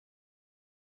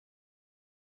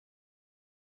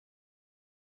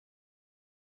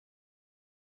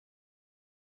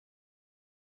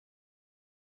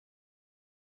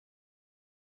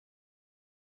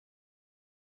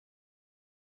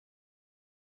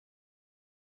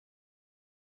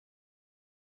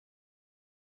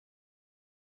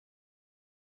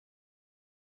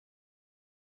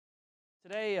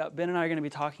Today, Ben and I are going to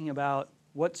be talking about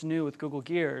what's new with Google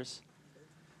Gears.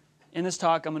 In this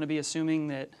talk, I'm going to be assuming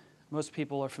that most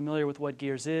people are familiar with what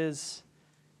Gears is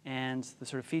and the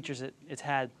sort of features it's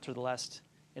had through the last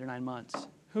 8 or 9 months.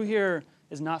 Who here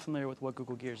is not familiar with what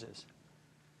Google Gears is?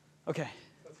 Okay.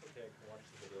 That's okay, I can watch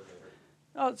the video later.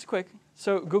 Oh, it's quick.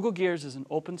 So Google Gears is an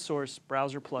open source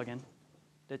browser plugin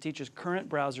that teaches current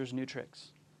browsers new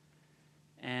tricks.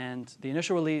 And the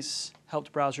initial release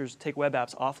helped browsers take web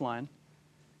apps offline,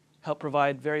 help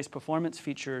provide various performance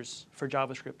features for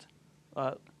JavaScript,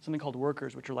 something called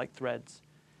workers, which are like threads,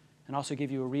 and also give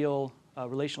you a real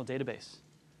relational database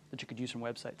that you could use from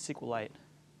websites, SQLite.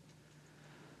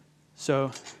 So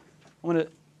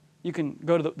you can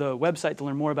go to the website to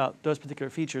learn more about those particular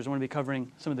features. I want to be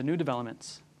covering some of the new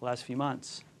developments the last few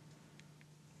months.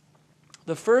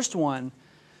 The first one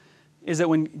is that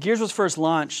when Gears was first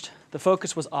launched, the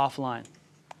focus was offline,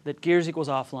 that Gears equals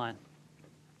offline.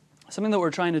 Something that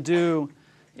we're trying to do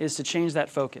is to change that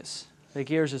focus, that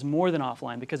Gears is more than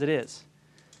offline, because it is.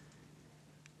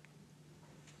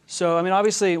 So, I mean,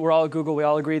 obviously, we're all at Google. We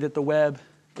all agree that the web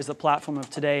is the platform of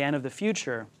today and of the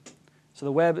future. So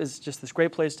the web is just this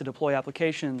great place to deploy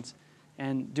applications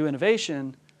and do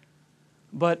innovation,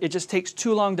 but it just takes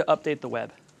too long to update the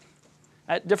web.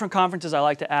 At different conferences, I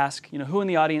like to ask, who in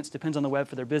the audience depends on the web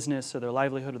for their business or their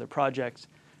livelihood or their projects?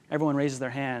 Everyone raises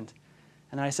their hand.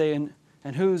 And I say,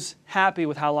 and who's happy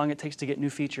with how long it takes to get new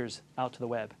features out to the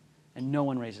web? And no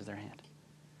one raises their hand.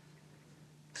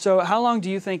 So how long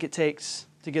do you think it takes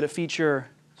to get a feature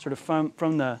sort of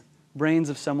from the brains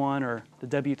of someone or the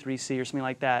W3C or something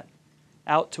like that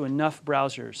out to enough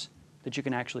browsers that you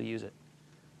can actually use it?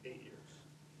 8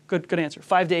 years. Good answer.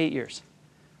 5 to 8 years.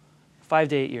 5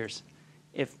 to 8 years.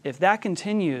 If that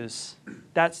continues,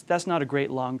 that's not a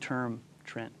great long-term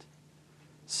trend.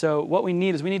 So what we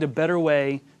need is a better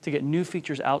way to get new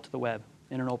features out to the web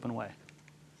in an open way.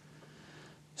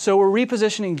 So we're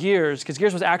repositioning Gears, because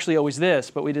Gears was actually always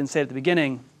this, but we didn't say it at the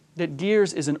beginning, that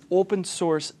Gears is an open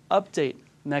source update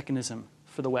mechanism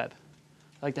for the web.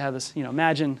 I like to have this,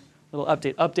 imagine a little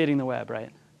updating the web,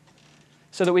 right?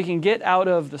 So that we can get out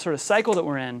of the sort of cycle that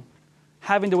we're in,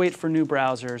 having to wait for new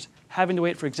browsers, having to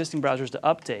wait for existing browsers to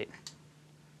update.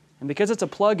 And because it's a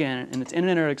plugin, and it's in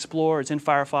Internet Explorer, it's in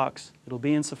Firefox, it'll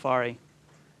be in Safari,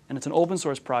 and it's an open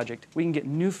source project, we can get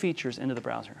new features into the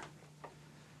browser.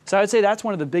 So I would say that's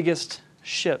one of the biggest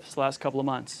shifts the last couple of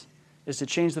months, is to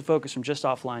change the focus from just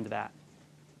offline to that.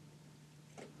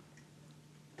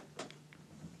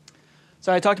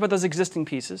 So I talked about those existing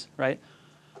pieces, right?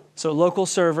 So local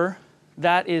server,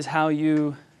 that is how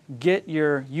you get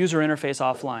your user interface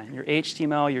offline, your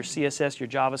HTML, your CSS, your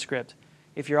JavaScript.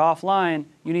 If you're offline,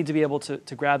 you need to be able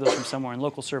to grab those from somewhere, and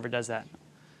local server does that.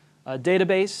 A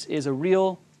database is a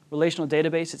real relational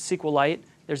database. It's SQLite.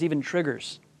 There's even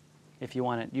triggers if you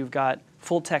want it. You've got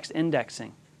full text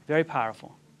indexing, very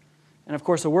powerful. And of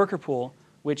course, a worker pool,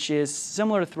 which is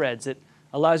similar to threads. It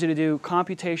allows you to do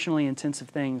computationally intensive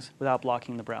things without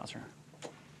blocking the browser.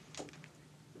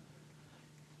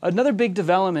 Another big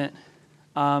development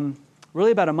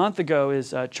really about a month ago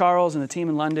is Charles and the team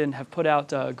in London have put out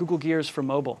Google Gears for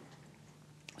mobile.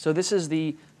 So this is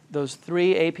those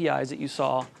 3 APIs that you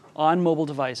saw on mobile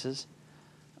devices.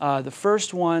 The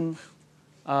first one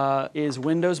is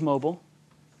Windows Mobile.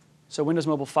 So Windows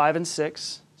Mobile 5 and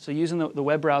 6. So using the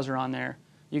web browser on there,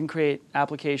 you can create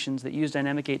applications that use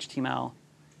dynamic HTML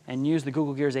and use the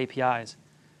Google Gears APIs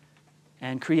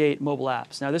and create mobile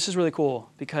apps. Now this is really cool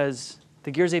because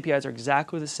the Gears APIs are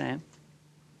exactly the same.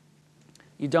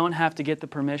 You don't have to get the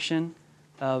permission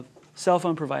of cell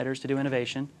phone providers to do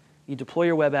innovation. You deploy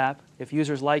your web app. If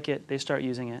users like it, they start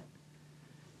using it.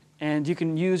 And you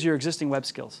can use your existing web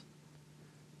skills.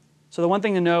 So the one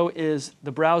thing to know is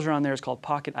the browser on there is called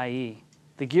Pocket IE.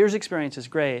 The Gears experience is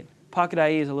great. Pocket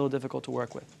IE is a little difficult to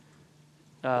work with.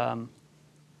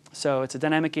 So it's a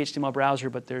dynamic HTML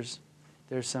browser, but there's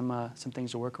some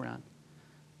things to work around.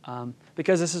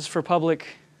 Because this is for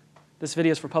this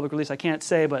video is for public release, I can't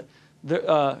say, but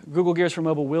Google Gears for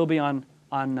mobile will be on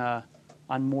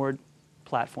more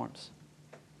platforms.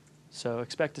 So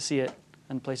expect to see it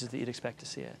in places that you'd expect to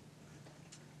see it.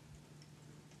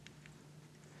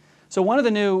 So one of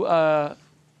the new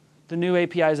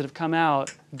APIs that have come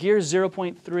out, Gears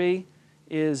 0.3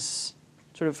 is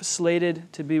sort of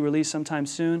slated to be released sometime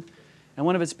soon. And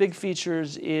one of its big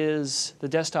features is the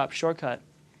desktop shortcut.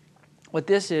 What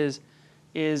this is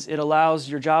it allows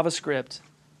your JavaScript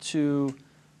to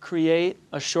create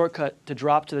a shortcut to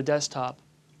drop to the desktop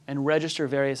and register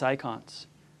various icons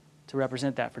to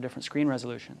represent that for different screen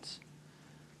resolutions.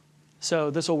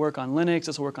 So this will work on Linux,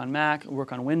 this will work on Mac, it'll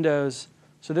work on Windows.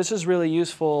 So this is really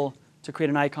useful to create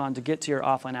an icon to get to your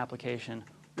offline application,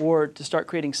 or to start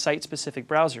creating site-specific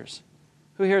browsers.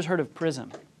 Who here has heard of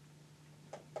Prism?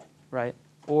 Right?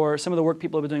 Or some of the work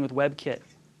people have been doing with WebKit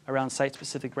around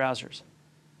site-specific browsers.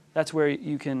 That's where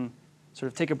you can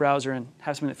sort of take a browser and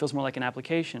have something that feels more like an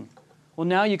application. Well,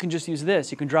 now you can just use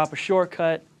this. You can drop a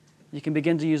shortcut. You can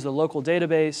begin to use the local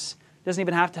database. It doesn't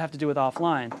even have to do with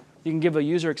offline. You can give a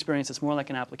user experience that's more like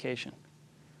an application.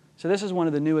 So this is one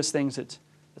of the newest things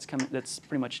that's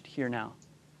pretty much here now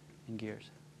in Gears.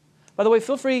 By the way,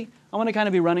 feel free. I want to kind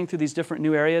of be running through these different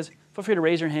new areas. Feel free to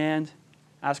raise your hand,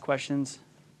 ask questions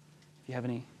if you have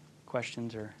any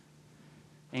questions or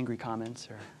angry comments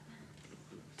or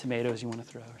tomatoes you want to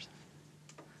throw. Or something.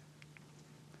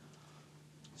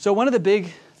 So one of the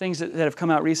big things that have come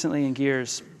out recently in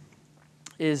Gears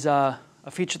is a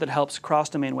feature that helps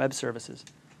cross-domain web services.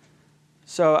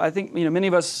 So I think many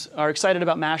of us are excited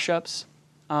about mashups.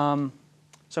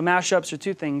 So mashups are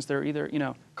two things. They're either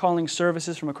calling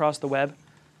services from across the web.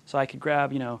 So I could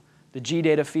grab the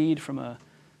Gdata feed from a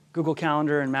Google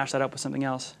Calendar and mash that up with something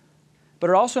else. But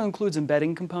it also includes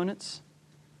embedding components,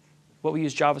 what we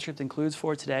use JavaScript includes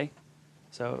for today.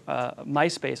 So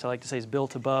MySpace, I like to say, is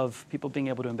built above people being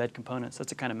able to embed components.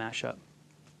 That's a kind of mashup.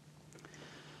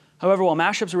 However, while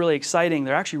mashups are really exciting,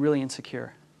 they're actually really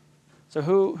insecure. So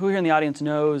who here in the audience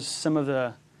knows some of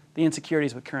the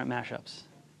insecurities with current mashups?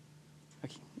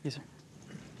 Okay, yes, sir.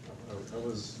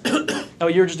 Oh,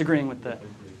 you're just agreeing with the.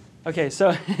 Okay,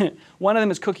 so one of them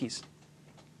is cookies.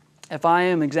 If I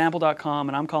am example.com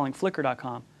and I'm calling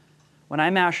flickr.com, when I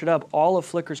mash it up, all of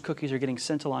Flickr's cookies are getting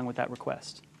sent along with that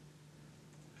request.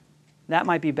 That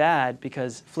might be bad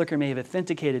because Flickr may have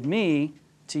authenticated me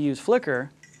to use Flickr,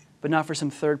 but not for some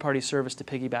third-party service to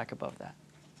piggyback above that.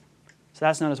 So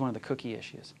that's known as one of the cookie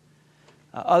issues.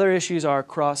 Other issues are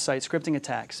cross-site scripting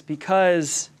attacks.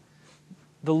 Because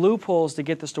the loopholes to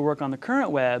get this to work on the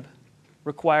current web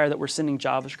require that we're sending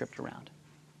JavaScript around.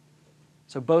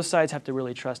 So both sides have to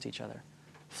really trust each other.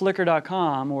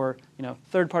 Flickr.com or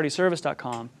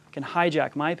thirdpartyservice.com can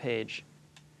hijack my page,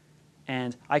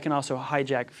 and I can also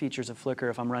hijack features of Flickr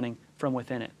if I'm running from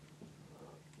within it.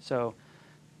 So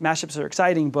mashups are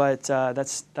exciting, but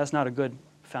that's not a good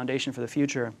foundation for the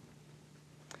future.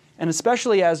 And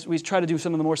especially as we try to do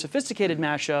some of the more sophisticated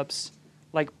mashups,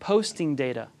 like posting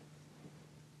data,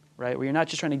 right? Where you're not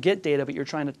just trying to get data, but you're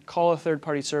trying to call a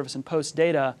third-party service and post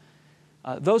data.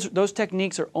 Those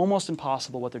techniques are almost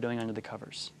impossible what they're doing under the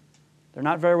covers. They're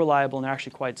not very reliable, and they're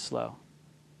actually quite slow.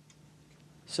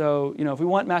 So if we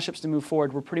want mashups to move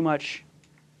forward, we're pretty much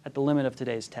at the limit of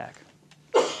today's tech.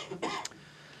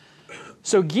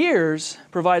 So Gears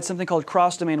provides something called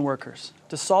cross-domain workers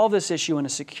to solve this issue in a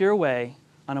secure way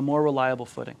on a more reliable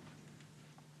footing.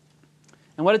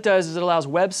 And what it does is it allows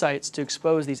websites to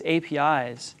expose these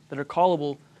APIs that are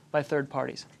callable by third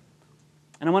parties.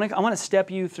 And I want to step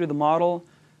you through the model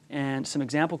and some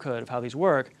example code of how these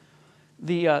work.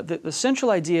 The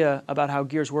central idea about how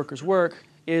Gears workers work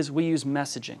is we use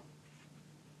messaging,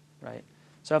 right?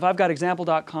 So if I've got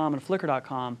example.com and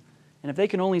flickr.com, and if they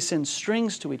can only send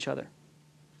strings to each other,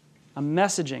 I'm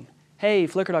messaging, hey,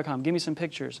 flickr.com, give me some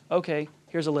pictures. OK,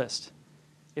 here's a list.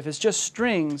 If it's just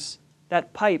strings,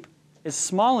 that pipe is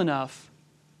small enough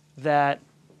that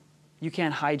you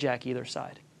can't hijack either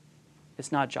side.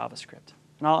 It's not JavaScript.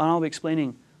 And I'll be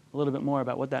explaining a little bit more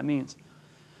about what that means.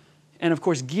 And of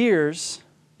course, Gears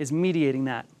is mediating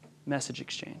that message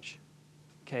exchange.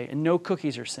 Okay, and no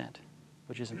cookies are sent,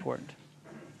 which is important.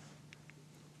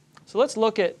 So let's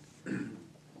look at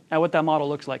what that model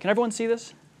looks like. Can everyone see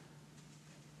this?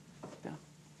 Yeah.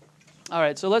 All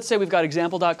right, so let's say we've got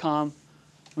example.com,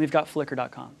 and we've got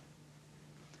flickr.com.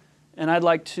 And I'd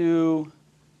like to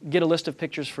get a list of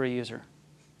pictures for a user.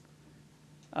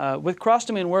 With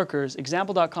cross-domain workers,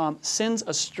 example.com sends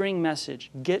a string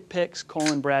message, get pics,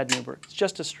 Brad Neuberg. It's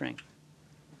just a string.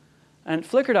 And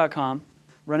flickr.com,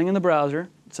 running in the browser,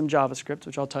 some JavaScript,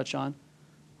 which I'll touch on,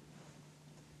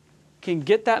 can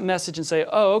get that message and say,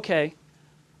 oh, OK,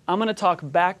 I'm going to talk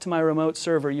back to my remote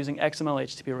server using XML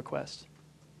HTTP request.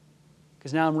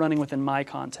 Because now I'm running within my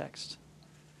context.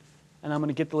 And I'm going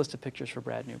to get the list of pictures for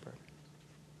Brad Neuberg.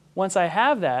 Once I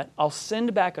have that, I'll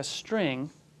send back a string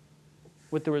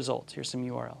with the results. Here's some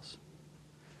URLs.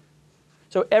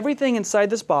 So everything inside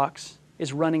this box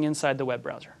is running inside the web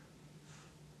browser.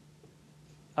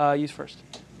 Use first.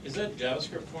 Is that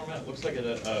JavaScript format? It looks like an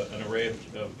array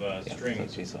of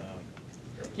strings.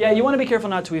 Yeah, you want to be careful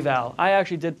not to eval. I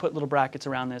actually did put little brackets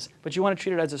around this, but you want to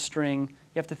treat it as a string.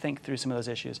 You have to think through some of those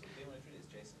issues.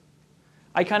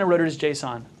 I kind of wrote it as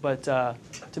JSON, but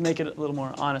to make it a little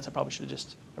more honest, I probably should have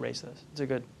just erased this. It's a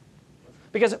good.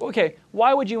 Because, okay,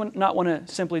 why would you not want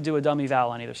to simply do a dummy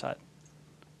val on either side?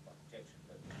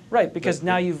 Right, because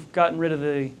now you've gotten rid of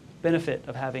the benefit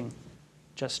of having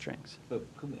just strings. But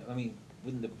I mean,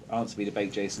 wouldn't the answer be to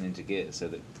bake JSON into Git so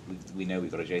that we know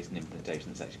we've got a JSON implementation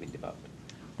that's actually been debugged?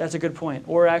 That's a good point.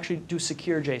 Or actually do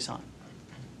secure JSON.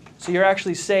 So you're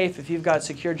actually safe if you've got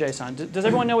secure JSON. Does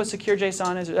everyone know what secure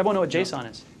JSON is? Does everyone know what JSON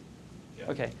is? Yeah.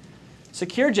 Okay.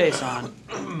 Secure JSON,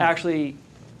 actually,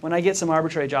 when I get some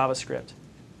arbitrary JavaScript,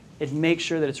 it makes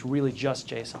sure that it's really just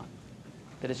JSON.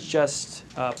 That it's just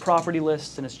property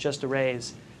lists and it's just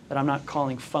arrays, that I'm not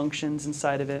calling functions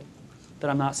inside of it,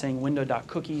 that I'm not saying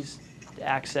window.cookies to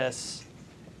access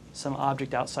some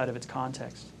object outside of its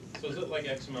context. So is it like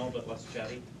XML but less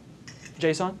chatty?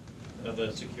 JSON?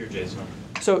 The secure JSON.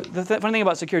 So the funny thing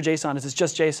about secure JSON is it's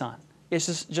just JSON.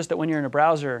 It's just that when you're in a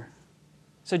browser,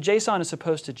 so JSON is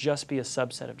supposed to just be a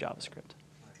subset of JavaScript.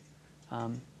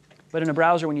 But in a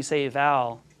browser, when you say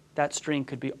eval, that string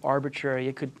could be arbitrary.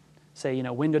 It could say,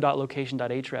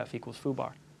 window.location.href equals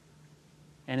foobar,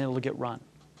 and it'll get run.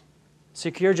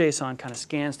 Secure JSON kind of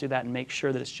scans through that and makes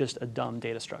sure that it's just a dumb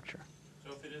data structure.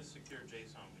 So if it is secure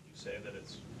JSON, would you say that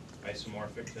it's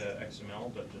isomorphic to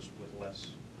XML but just with less?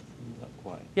 Not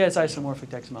quite. Yeah, it's isomorphic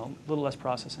to XML, a little less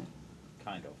processing.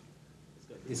 Kind of.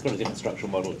 It's got a different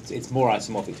structural model. It's more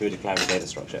isomorphic to a declarative data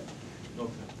structure.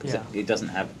 Okay. Yeah. It doesn't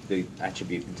have the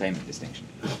attribute containment distinction.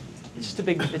 It's just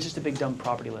a big dumb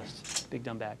property list, big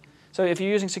dumb bag. So if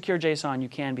you're using secure JSON, you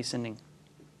can be sending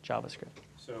JavaScript.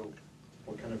 So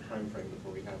what kind of time frame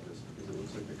before we have this? Because it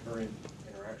looks like the current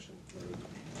interaction mode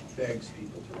begs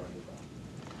people to run eval.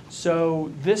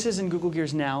 So this is in Google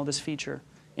Gears now, this feature.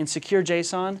 In secure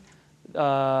JSON,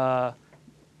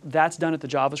 that's done at the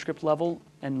JavaScript level,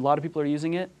 and a lot of people are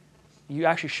using it. You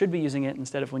actually should be using it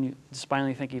instead of when you just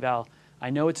finally think eval. I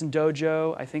know it's in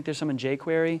Dojo. I think there's some in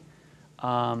jQuery.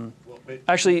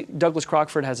 Actually, Douglas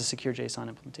Crockford has a secure JSON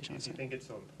implementation. If you think it's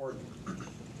so important,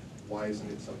 why isn't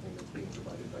it something that's being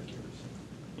provided by Gears?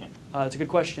 It's a good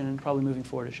question, and probably moving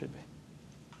forward it should be.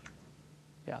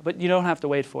 Yeah, but you don't have to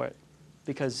wait for it,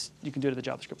 because you can do it at the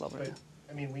JavaScript level right now.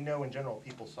 I mean, we know in general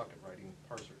people suck at writing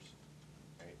parsers,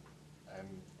 right? And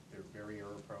they're very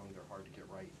error-prone, they're hard to get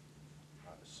right.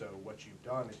 So what you've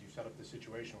done is you set up this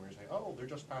situation where you say, oh, they're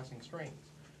just passing strings.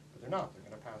 But they're not. They're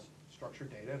going to pass structured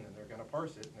data, and then they're going to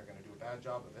parse it, and they're going to do a bad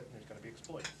job of it, and there's going to be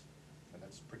exploits. And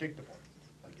that's predictable.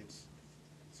 Like it's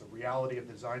a reality of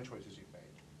the design choices you've made.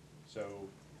 So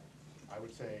I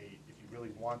would say if you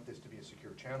really want this to be a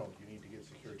secure channel, you need to get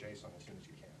secure JSON as soon as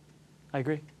you can. I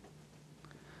agree.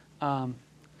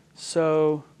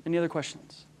 So any other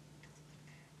questions?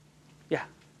 Yeah.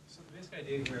 So the basic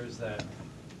idea here is that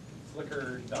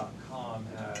Flickr.com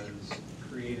has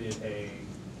created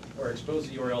or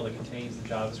exposed a URL that contains the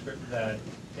JavaScript that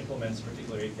implements a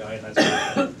particular API, and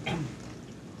that's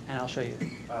And I'll show you.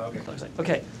 okay. What that looks like.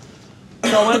 Okay.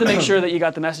 So I wanted to make sure that you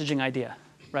got the messaging idea,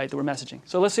 right, that we're messaging.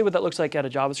 So let's see what that looks like at a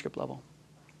JavaScript level.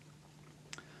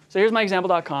 So here's my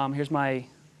example.com. Here's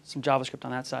some JavaScript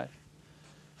on that side.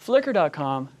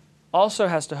 Flickr.com also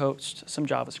has to host some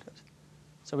JavaScript.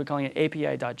 So we're calling it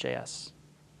api.js.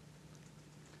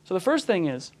 So the first thing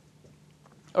is,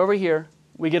 over here,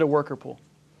 we get a worker pool.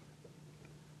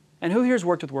 And who here's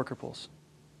worked with worker pools?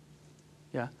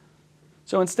 Yeah.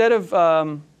 So instead of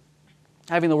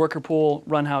having the worker pool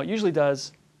run how it usually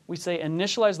does, we say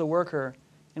initialize the worker,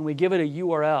 and we give it a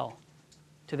URL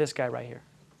to this guy right here,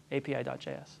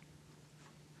 api.js.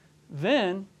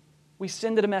 Then we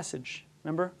send it a message.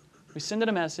 Remember? We send it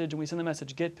a message, and we send the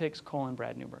message get pics :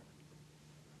 Brad Neuberg.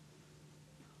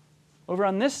 Over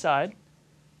on this side,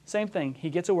 same thing. He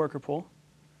gets a worker pool,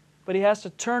 but he has to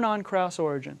turn on cross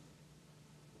origin.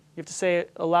 You have to say,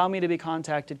 allow me to be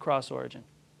contacted cross origin.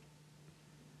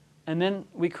 And then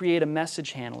we create a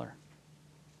message handler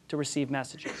to receive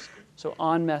messages. So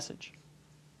on message.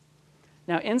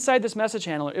 Now inside this message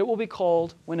handler, it will be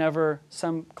called whenever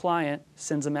some client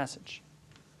sends a message.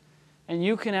 And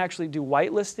you can actually do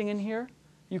whitelisting in here.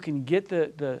 You can get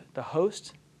the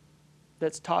host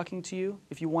that's talking to you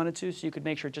if you wanted to. So you could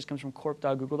make sure it just comes from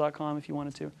corp.google.com if you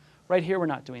wanted to. Right here, we're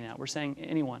not doing that. We're saying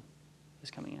anyone is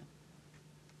coming in.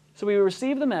 So we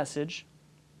receive the message,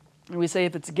 and we say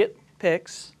if it's get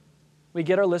pics, we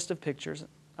get our list of pictures.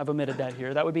 I've omitted that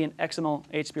here. That would be an XML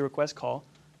HTTP request call,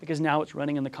 because now it's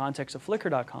running in the context of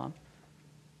Flickr.com.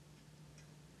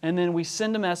 And then we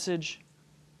send a message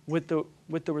with the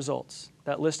results,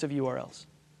 that list of URLs.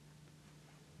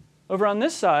 Over on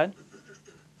this side,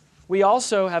 we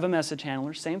also have a message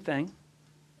handler, same thing,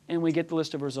 and we get the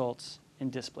list of results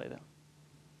and display them.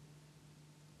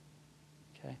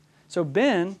 Okay. So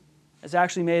Ben has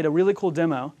actually made a really cool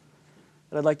demo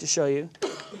that I'd like to show you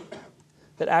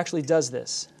that actually does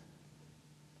this.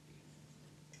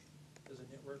 Does a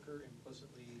networker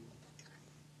implicitly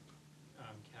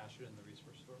cache it in the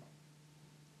resource store?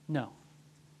 No.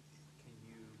 Can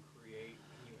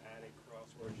you add a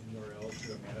cross-origin URL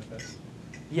to a manifest?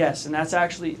 Yes, and that's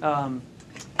actually,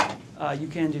 you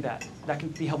can do that. That can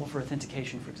be helpful for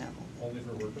authentication, for example. Only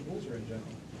for workables or in general?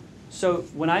 So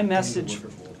when I message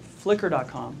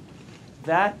Flickr.com,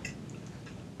 that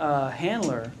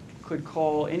handler could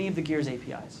call any of the Gears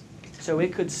APIs. So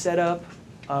it could set up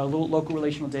a little local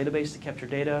relational database to capture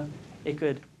data. It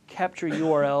could capture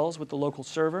URLs with the local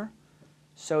server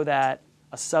so that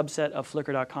a subset of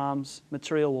Flickr.com's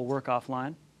material will work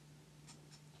offline.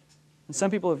 And some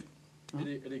people have...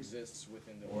 It exists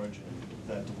within the origin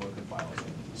that the worker file is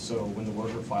in. So when the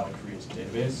worker file creates a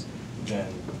database,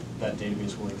 then that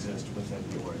database will exist within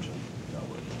the origin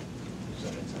network. Does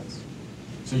that make sense?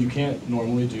 So you can't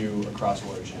normally do a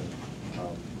cross-origin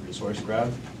resource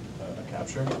grab, a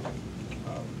capture,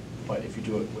 but if you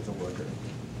do it with a worker,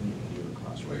 then you can do a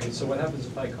cross-origin. Okay, so what happens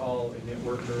if I call a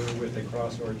networker with a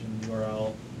cross-origin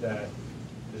URL that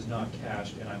is not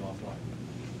cached and I'm offline?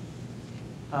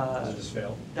 Does it just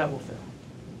fail? That will fail.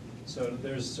 So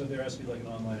there has to be like an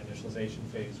online initialization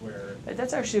phase where...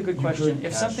 That's actually a good You question. could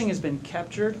If cache- something has been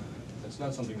captured, That's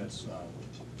not something that's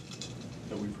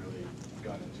that we've really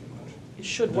gotten into much. it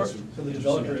should work. So the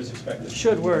developer is expected to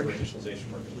Should do work. whatever initialization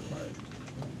work is required.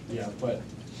 Yeah, but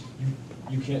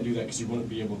you can't do that because you wouldn't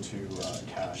be able to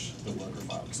cache the worker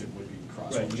file because it would be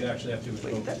cross-origin. Right, you actually have to Wait,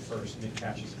 invoke that- it first and it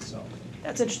caches itself.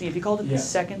 That's interesting. If you called it the Yeah,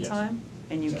 second yes. time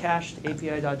and you Exactly. cached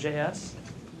API.js,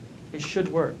 it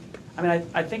should work. I mean,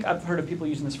 I think I've heard of people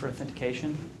using this for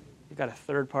authentication. You've got a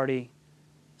third-party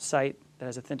site that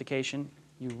has authentication.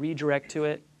 You redirect to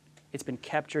it. It's been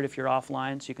captured if you're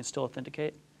offline, so you can still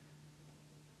authenticate.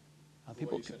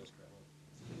 People, What you said is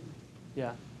correct.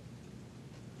 yeah.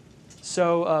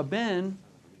 So Ben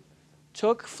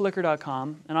took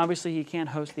Flickr.com, and obviously he can't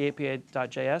host the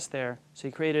API.js there, so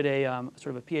he created a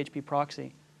sort of a PHP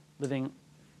proxy living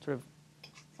sort of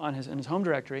in his home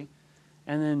directory,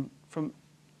 and then from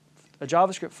a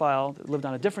JavaScript file that lived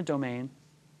on a different domain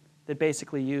that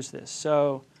basically used this.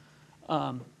 So I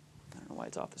don't know why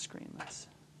it's off the screen.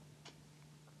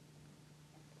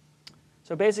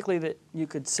 So basically that you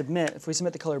could submit, if we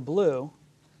submit the color blue,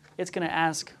 it's going to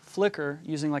ask Flickr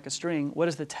using like a string, what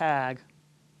is the tag?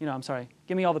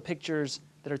 Give me all the pictures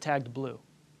that are tagged blue.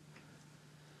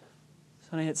 So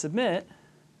when I hit submit,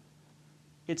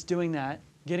 it's doing that,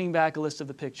 getting back a list of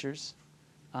the pictures.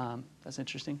 That's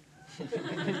interesting.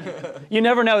 You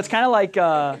never know. It's kind of like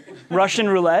Russian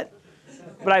roulette,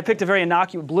 but I picked a very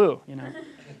innocuous blue.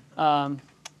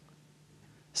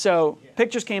 So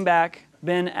pictures came back.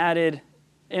 Ben added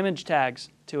image tags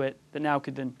to it that now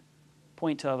could then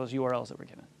point to those URLs that were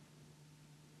given.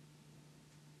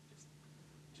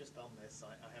 Just on this,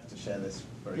 I have to share this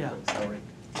very Yeah. quick story.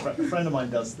 A friend of mine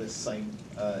does this same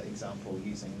example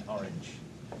using Orange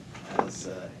as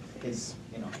his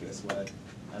innocuous word.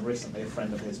 And recently a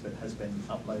friend of his has been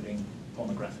uploading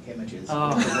pornographic images with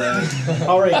the word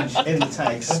orange in the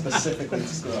tag specifically to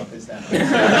screw up his demo.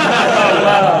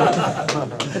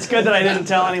 It's good that I didn't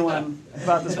tell anyone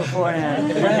about this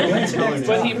beforehand.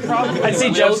 But he probably I'd see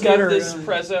will Jeff give Scudder. this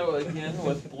Prezzo again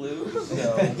with blue,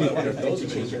 so...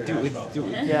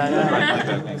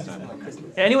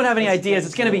 Anyone have any ideas?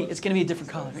 It's gonna be a different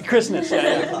color. Christmas.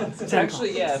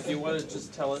 Actually, yeah, if you want to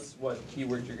just tell us what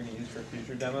keyword you're going to use for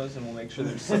future demos, and we'll make sure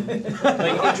there's some like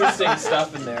interesting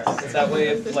stuff in there. That way,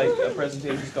 if like a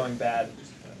presentation's going bad, it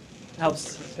just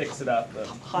Helps picks it up.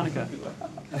 Hanukkah.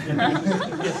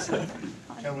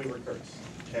 Can we recurse?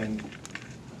 Can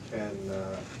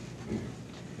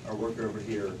our worker over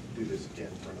here do this again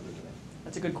for another domain?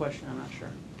 That's a good question. I'm not sure.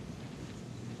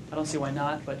 I don't see why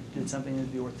not, but it's something that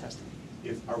would be worth testing.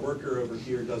 If our worker over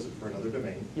here does it for another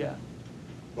domain, Yeah.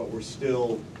 but we're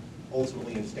still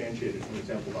ultimately instantiated from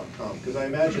example.com, because I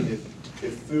imagine if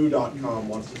foo.com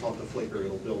wants to talk to Flickr,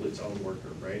 it'll build its own worker,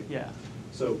 right? Yeah.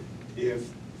 So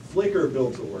if Flickr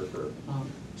builds a worker Um,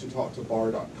 to talk to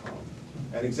bar.com,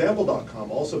 and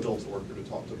example.com also builds a worker to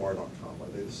talk to bar.com, are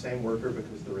they the same worker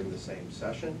because they're in the same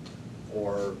session,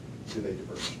 or do they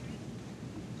diverge?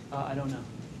 I don't know.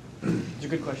 These are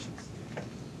good questions.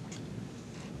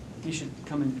 You should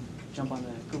come and jump on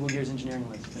the Google Gears engineering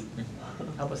list and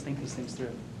help us think these things through.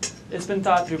 It's been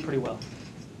thought through pretty well.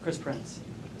 Chris Prince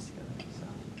put this together, so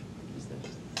he's the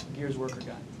Gears worker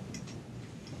guy.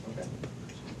 Okay.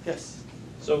 Yes.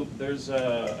 So there's,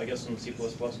 I guess, some C++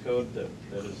 code that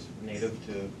is native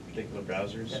to particular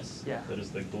browsers. Yes, yeah. That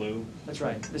is the glue. That's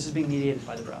right. This is being mediated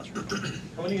by the browser.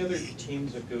 How many other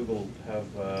teams at Google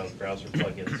have browser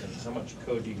plugins, and how much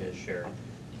code do you guys share?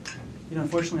 You know,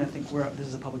 unfortunately, I think this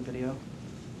is a public video.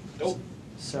 Oh.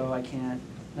 So I can't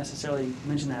necessarily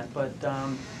mention that, but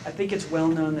I think it's well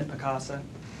known that Picasa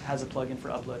has a plugin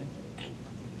for uploading.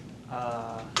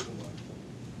 Well,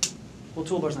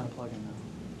 Toolbar's not a plugin, though.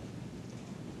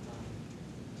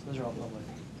 So those are all public.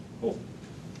 Cool.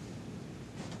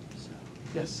 So,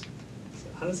 yes? So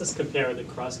how does this compare with the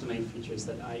cross-domain features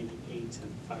that IE8 and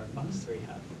Firefox 3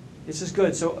 have? This is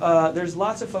good. So there's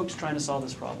lots of folks trying to solve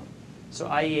this problem. So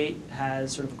IE8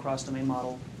 has sort of a cross-domain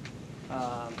model.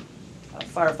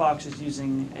 Firefox is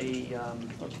using a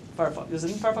Firefox. Is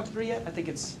it in Firefox 3 yet? I think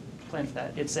it's planned for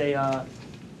that. It's a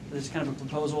there's kind of a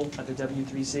proposal at the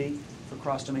W3C for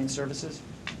cross-domain services.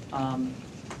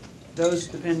 Those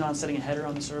depend on setting a header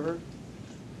on the server.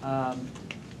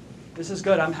 This is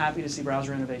good. I'm happy to see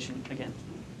browser innovation again,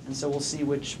 and so we'll see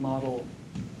which model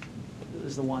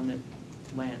is the one that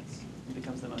lands and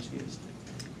becomes the most used.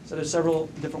 So there's several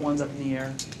different ones up in the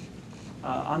air.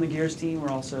 On the Gears team, we're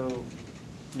also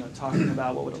talking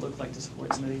about what would it look like to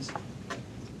support some of these.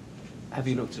 Have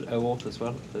you looked at OAuth as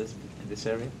well for this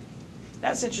area?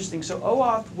 That's interesting. So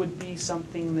OAuth would be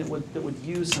something that would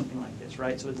use something like this,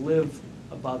 right? So it would live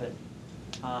above it.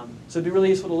 So it'd be really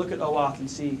useful to look at OAuth and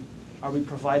see, are we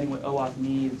providing what OAuth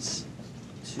needs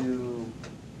to...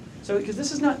 So because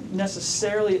this is not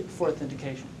necessarily for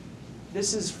authentication.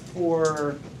 This is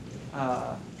for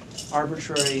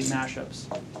arbitrary mashups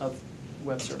of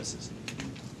web services.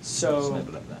 So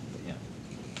That, but yeah.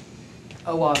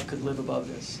 OAuth could live above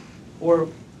this. Or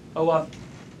OAuth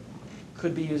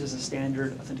could be used as a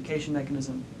standard authentication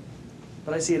mechanism,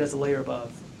 but I see it as a layer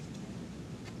above.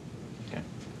 Okay.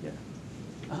 Yeah.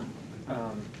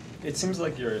 Uh-huh. It seems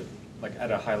like you're, like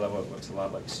at a high level, it looks a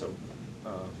lot like SOAP.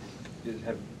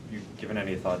 Have you given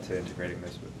any thought to integrating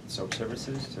this with SOAP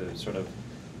services to sort of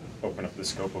open up the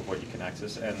scope of what you can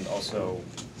access, and also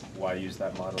why use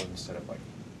that model instead of like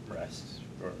REST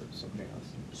or something else?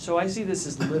 So I see this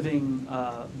as living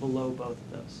below both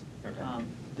of those. Okay.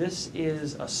 This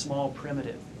is a small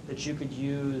primitive that you could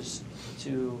use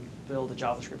to build a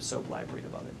JavaScript SOAP library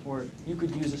above it, or you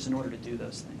could use this in order to do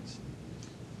those things.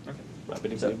 Okay. Right,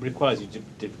 but it requires you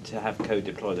to have code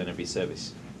deployed on every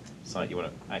service site you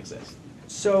want to access.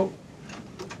 So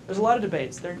there's a lot of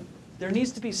debates. There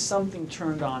needs to be something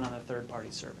turned on a third-party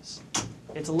service.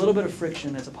 It's a little bit of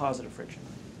friction that's a positive friction.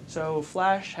 So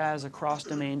Flash has a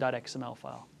cross-domain.xml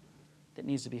file that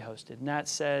needs to be hosted, and that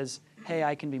says, hey,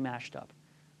 I can be mashed up.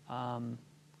 Some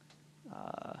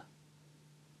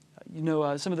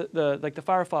of like the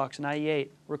Firefox and IE8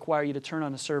 require you to turn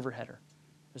on a server header.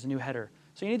 There's a new header.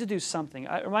 So you need to do something.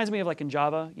 It reminds me of like in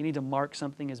Java, you need to mark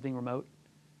something as being remote.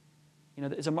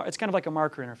 It's kind of like a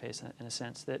marker interface in a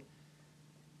sense that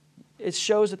it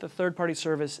shows that the third-party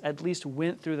service at least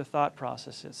went through the thought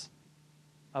processes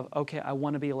of, okay, I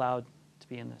want to be allowed to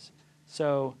be in this.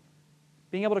 So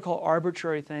being able to call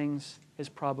arbitrary things is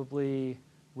probably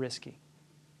risky.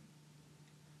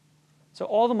 So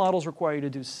all the models require you to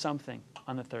do something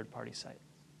on the third-party site.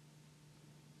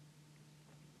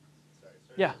 Sorry,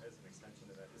 Yeah. As an extension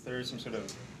to that, is there some sort of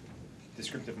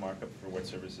descriptive markup for what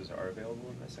services are available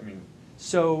in this? I mean,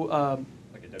 So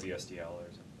like a WSDL or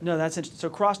something? no, that's interesting. So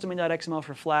cross-domain.xml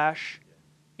for Flash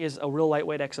is a real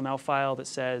lightweight XML file that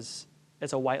says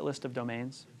it's a whitelist of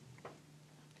domains.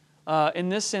 In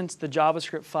this sense, the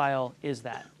JavaScript file is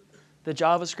that. The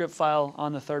JavaScript file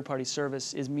on the third-party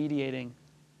service is mediating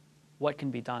what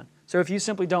can be done. So if you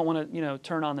simply don't want to,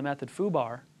 turn on the method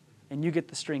foobar, and you get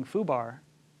the string foobar,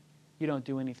 you don't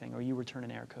do anything, or you return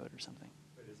an error code or something.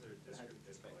 But is there a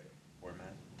descriptive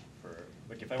format for,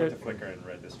 like if I went to Flickr and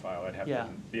read this file, I'd have to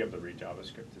be able to read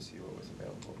JavaScript to see what was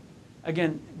available.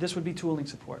 Again, this would be tooling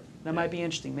support. That might be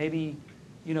interesting. Maybe,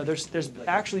 there's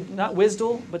actually, not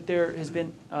WSDL, but there has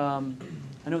been, I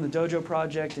know in the Dojo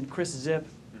project, and Chris Zip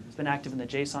has been active in the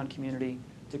JSON community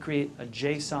to create a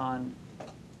JSON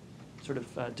sort of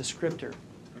descriptor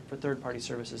for third-party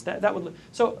services.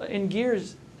 So in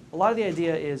Gears, a lot of the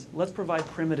idea is let's provide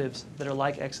primitives that are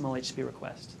like XML HTTP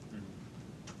request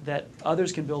that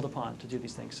others can build upon to do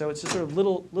these things. So it's just sort of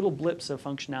little blips of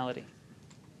functionality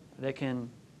that can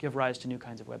give rise to new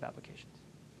kinds of web applications.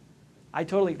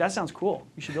 That sounds cool.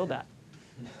 You should build that.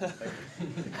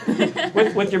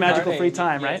 with your magical free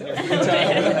time, right?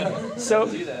 So,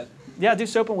 do that. yeah, do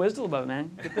SOAP and WSDL above it, man.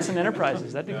 Get this in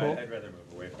enterprises. That'd be cool. I'd rather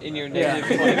move away from In your that.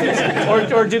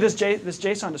 native or do this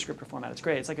JSON descriptor format. It's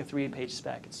great. It's like a 3-page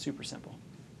spec. It's super simple.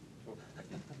 Cool.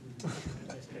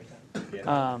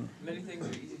 Many things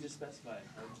are easy to specify,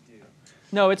 hard to do.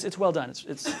 No, it's well done.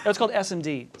 It's called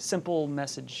SMD, simple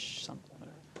message something.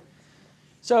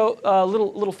 So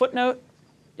little footnote: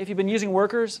 if you've been using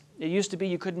workers, it used to be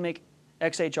you couldn't make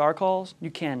XHR calls.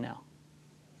 You can now.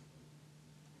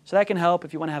 So that can help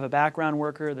if you want to have a background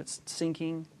worker that's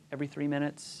syncing every 3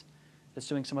 minutes, that's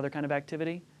doing some other kind of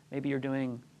activity. Maybe you're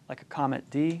doing like a Comet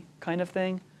D kind of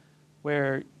thing,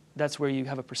 where that's where you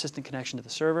have a persistent connection to the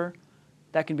server.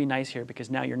 That can be nice here because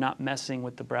now you're not messing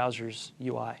with the browser's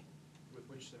UI. With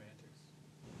which semantics?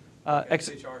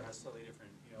 XHR XHR has slightly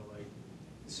different, like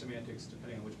semantics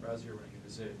depending on which browser you're running.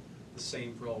 Is it the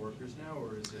same for all workers now,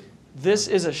 or is it? This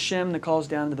is a shim that calls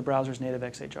down to the browser's native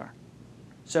XHR.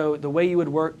 So the way you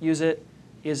would use it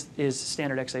is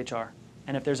standard XHR.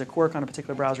 And if there's a quirk on a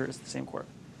particular browser, it's the same quirk.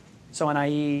 So on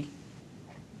IE,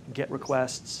 GET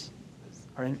requests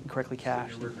are incorrectly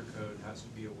cached. So your worker code has to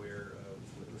be aware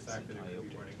of the fact that it could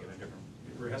be running in a different,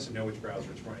 or it has to know which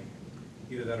browser it's running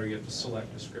in. Either that or you have to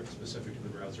select a script specific to the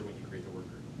browser when you create the worker.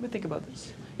 Let me think about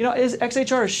this. Is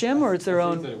XHR a shim or it's their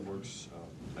own? I think that it works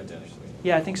identically.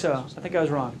 Yeah, I think so. I think I was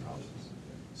wrong.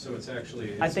 So it's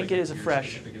actually. I think like it is a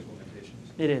fresh. specific implementations.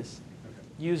 It is. Okay.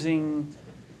 Using,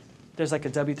 there's like a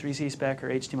W3C spec or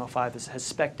HTML5 that has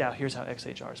spec'd out, here's how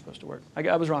XHR is supposed to work.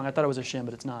 I was wrong. I thought it was a shim,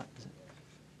 but it's not. Is it?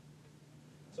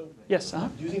 So Yes,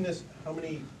 using this, how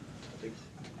many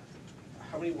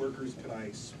workers could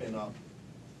I spin up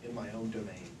in my own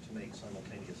domain to make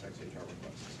simultaneous XHR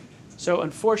requests? So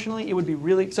unfortunately, it would be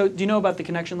really, so do you know about the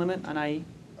connection limit on IE?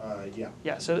 Yeah.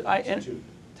 Yeah, so It's it 2.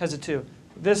 has a 2.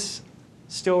 This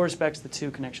still respects the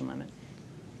 2 connection limit,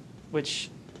 which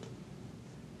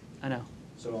I know.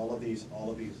 So all of these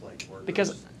like workers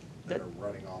Because that are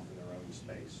running off in their own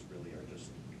space really are just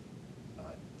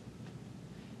not.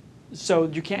 So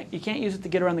you can't use it to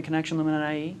get around the connection limit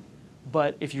on IE,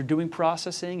 but if you're doing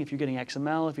processing, if you're getting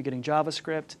XML, if you're getting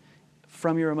JavaScript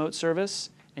from your remote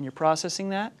service and you're processing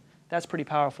that, that's pretty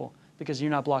powerful because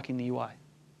you're not blocking the UI.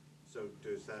 So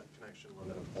does that connection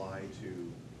limit apply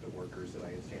to the workers that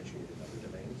I instantiated in other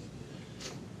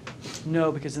domains?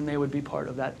 No, because then they would be part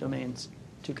of that domain's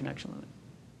 2 connection limit.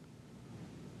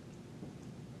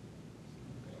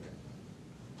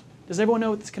 Does everyone know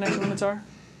what these connection limits are?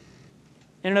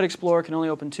 Internet Explorer can only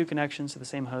open 2 connections to the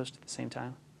same host at the same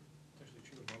time. It's actually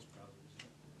true of most browsers.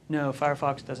 No,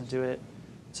 Firefox doesn't do it.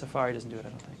 Safari doesn't do it, I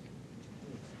don't think.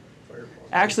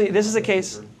 Actually, this is a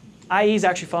case, IE is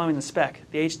actually following the spec.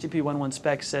 The HTTP 1.1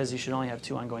 spec says you should only have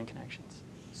 2 ongoing connections.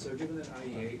 So given that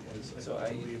IE8 has, So I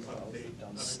IE believe, 12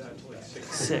 updated that to like 6.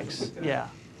 6, yeah.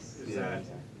 Is that,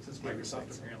 since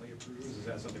Microsoft apparently approves, is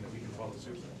that something that we can follow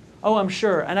suit with? Oh, I'm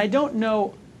sure. And I don't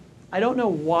know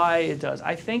why it does.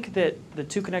 I think that the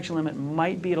 2 connection limit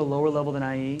might be at a lower level than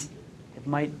IE. It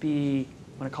might be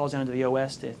when it calls down to the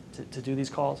OS to do these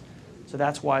calls. So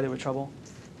that's why there was trouble.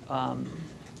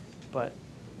 But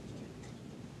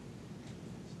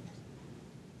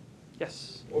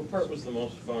yes. What part was the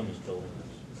most fun building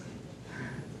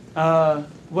this?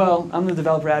 Well, I'm the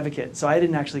developer advocate, so I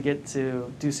didn't actually get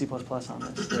to do C++ on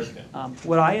this. Okay.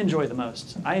 What I enjoy the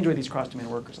most, I enjoy these cross-domain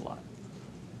workers a lot.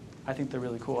 I think they're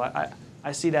really cool.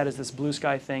 I see that as this blue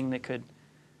sky thing that could,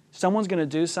 someone's going to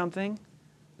do something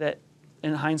that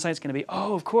in hindsight is going to be,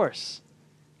 oh, of course.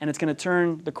 And it's going to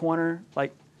turn the corner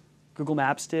like Google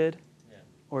Maps did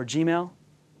or Gmail.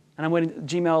 And I'm waiting,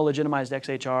 Gmail legitimized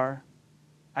XHR,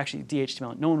 actually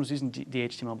DHTML. No one was using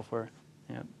DHTML before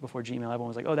Gmail. Everyone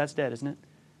was like, oh, that's dead, isn't it?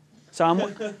 So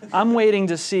I'm waiting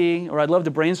to see, or I'd love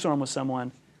to brainstorm with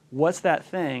someone, what's that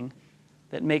thing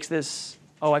that makes this,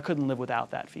 oh, I couldn't live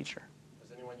without that feature.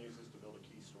 Has anyone used this to build a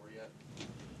key store yet?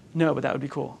 No, but that would be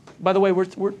cool. By the way,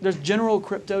 there's general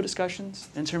crypto discussions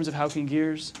in terms of how can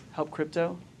Gears help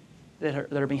crypto that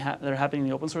are happening in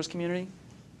the open source community.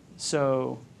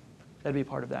 So that'd be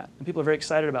part of that. And people are very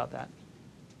excited about that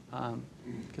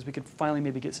because we could finally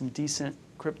maybe get some decent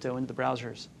crypto into the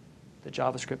browsers that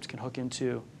JavaScript can hook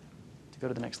into to go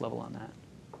to the next level on that.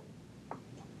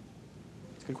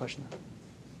 It's a good question.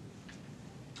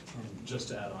 Just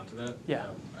to add on to that, Yeah.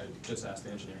 I just asked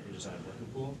the engineer who designed Worker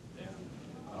Pool,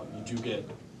 and you do get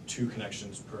 2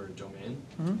 connections per domain,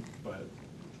 but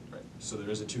so there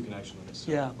is a 2 connection limit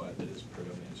still, Yeah. but it is per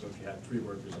domain. So if you have 3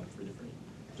 workers on 3 different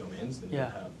domains, then you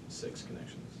Yeah. have 6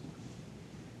 connections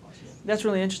possible. That's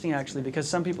really interesting, actually, because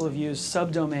some people have used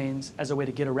subdomains as a way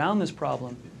to get around this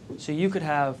problem. So you could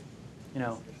have,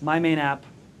 my main app,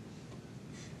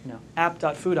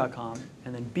 app.foo.com,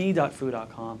 and then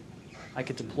b.foo.com. I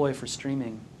could deploy for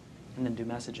streaming and then do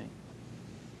messaging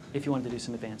if you wanted to do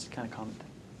some advanced kind of comment thing.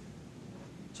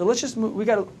 So let's just move. We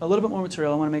got a little bit more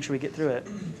material. I want to make sure we get through it.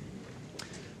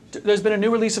 There's been a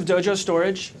new release of Dojo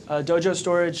Storage. Dojo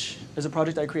Storage is a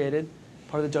project I created,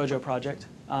 part of the Dojo project.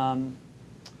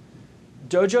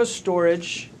 Dojo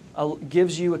Storage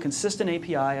gives you a consistent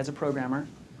API as a programmer.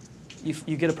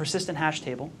 You get a persistent hash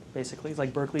table, basically. It's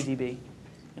like Berkeley DB.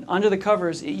 And under the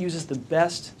covers, it uses the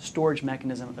best storage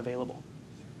mechanism available.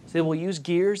 So it will use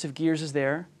Gears if Gears is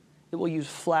there. It will use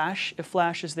Flash if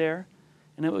Flash is there.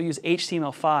 And it will use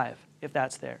HTML5 if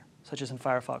that's there, such as in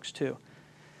Firefox 2.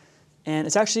 And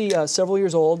it's actually several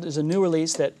years old. There's a new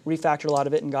release that refactored a lot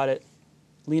of it and got it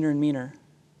leaner and meaner.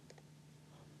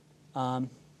 Let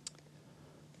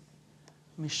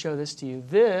me show this to you.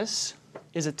 This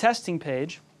is a testing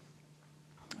page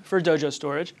for Dojo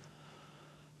Storage.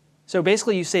 So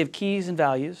basically, you save keys and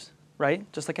values, right?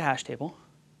 Just like a hash table.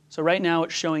 So right now,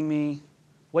 it's showing me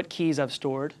what keys I've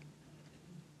stored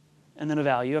and then a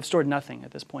value. I've stored nothing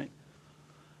at this point.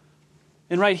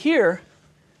 And right here,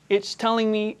 it's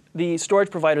telling me the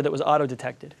storage provider that was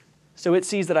auto-detected. So it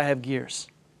sees that I have Gears.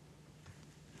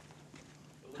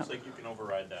 It looks like you can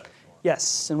override that if you want.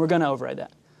 Yes, and we're going to override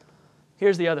that.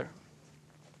 Here's the other.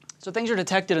 So things are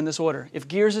detected in this order. If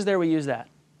Gears is there, we use that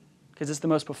because it's the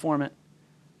most performant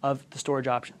of the storage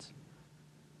options.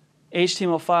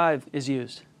 HTML5 is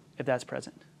used if that's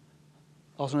present,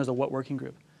 also known as the what working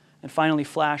group. And finally,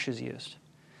 Flash is used.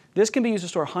 This can be used to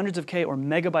store hundreds of K or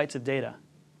megabytes of data.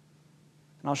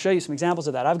 And I'll show you some examples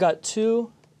of that. I've got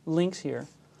 2 links here.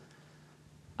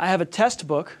 I have a test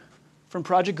book from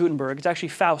Project Gutenberg. It's actually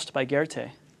Faust by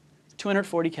Goethe,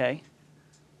 240K.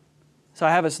 So I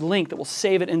have this link that will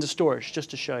save it into storage just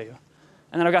to show you.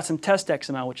 And then I've got some test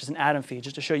XML, which is an Atom feed,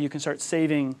 just to show you can start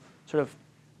saving sort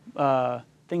of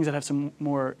things that have some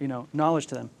more knowledge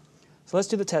to them. So let's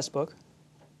do the test book.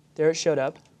 There it showed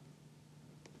up.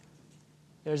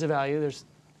 There's a value. There's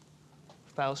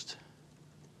Faust.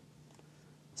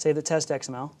 Save the test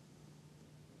XML.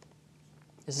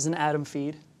 This is an Atom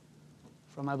feed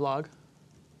from my blog.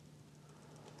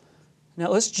 Now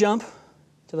let's jump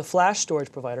to the Flash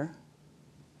storage provider.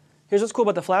 Here's what's cool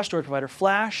about the Flash storage provider.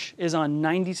 Flash is on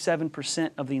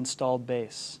 97% of the installed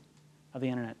base of the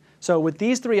internet. So with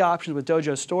these 3 options with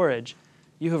Dojo Storage,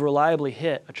 you have reliably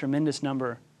hit a tremendous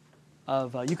number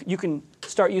of, you can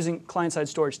start using client-side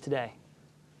storage today.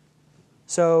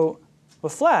 So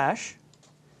with Flash,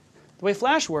 the way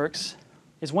Flash works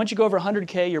is once you go over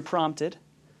 100K, you're prompted,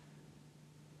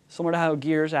 similar to how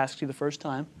Gears asks you the first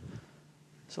time.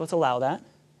 So let's allow that.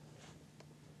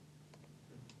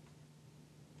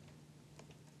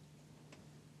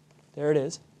 There it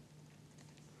is.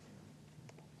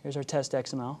 Here's our test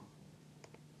XML.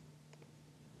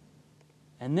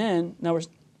 And then, now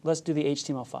let's do the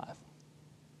HTML5.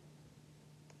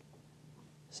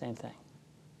 Same thing.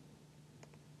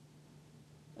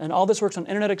 And all this works on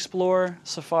Internet Explorer,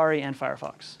 Safari, and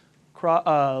Firefox.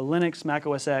 Linux, Mac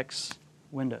OS X,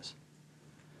 Windows.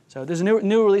 So there's a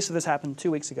new release of this happened 2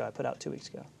 weeks ago. I put out 2 weeks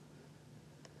ago.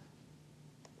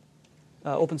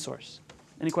 Open source.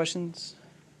 Any questions?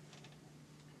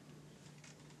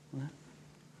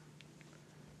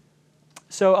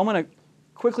 So I'm going to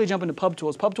quickly jump into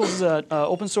PubTools. PubTools is an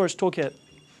open source toolkit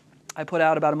I put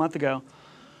out about a month ago.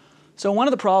 So one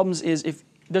of the problems is if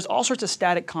there's all sorts of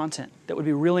static content that would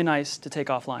be really nice to take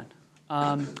offline.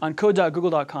 On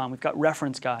code.google.com, we've got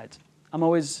reference guides. I'm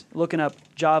always looking up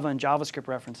Java and JavaScript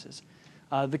references.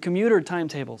 The commuter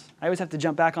timetables, I always have to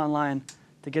jump back online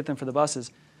to get them for the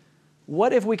buses.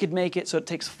 What if we could make it so it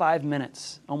takes 5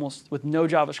 minutes, almost with no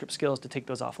JavaScript skills, to take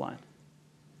those offline?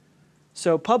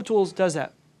 So PubTools does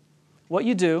that. What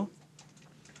you do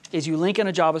is you link in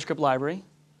a JavaScript library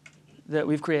that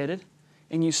we've created,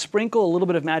 and you sprinkle a little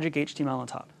bit of magic HTML on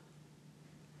top.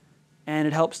 And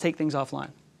it helps take things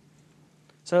offline.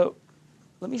 So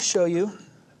let me show you. I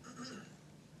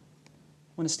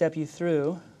want to step you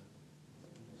through.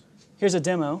 Here's a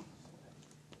demo.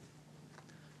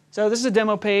 So this is a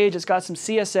demo page. It's got some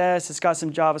CSS. It's got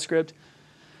some JavaScript.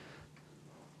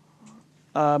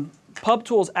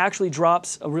 PubTools actually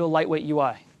drops a real lightweight UI.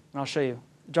 And I'll show you.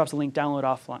 It drops a link, download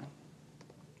offline.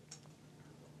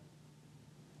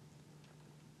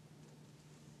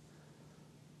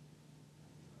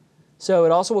 So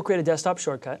it also will create a desktop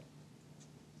shortcut.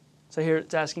 So here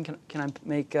it's asking, can I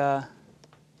make, so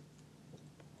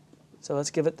let's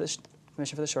give it the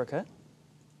permission for the shortcut.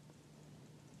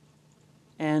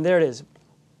 And there it is.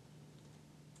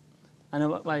 I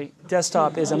know my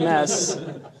desktop is a mess.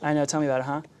 I know, tell me about it,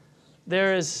 huh?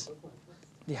 There is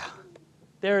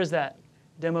that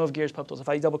demo of Gears PubTools. If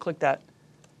I double click that,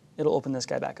 it'll open this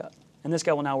guy back up. And this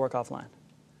guy will now work offline.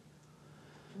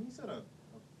 Can you set a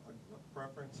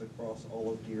preference across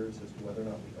all of Gears as to whether or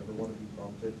not we ever want to be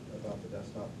prompted about the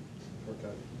desktop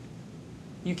shortcut?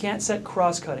 You can't set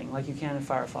cross-cutting like you can in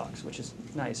Firefox, which is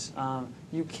nice.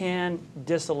 You can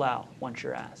disallow once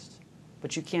you're asked,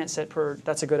 but you can't set per.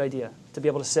 That's a good idea, to be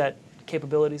able to set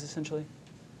capabilities, essentially.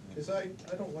 Because I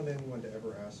don't want anyone to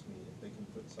ever ask me if they can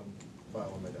put some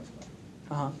file on my desktop.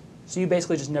 Uh-huh. So you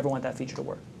basically just never want that feature to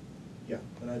work. Yeah,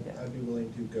 and I'd, Yeah. I'd be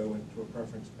willing to go into a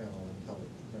preference panel and tell it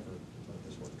never let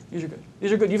this work. These are good.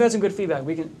 These are good. You've had some good feedback.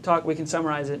 We can talk. We can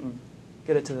summarize it and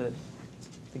get it to the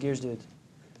Gears dudes.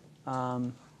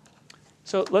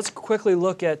 So let's quickly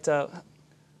look at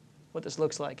what this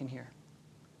looks like in here.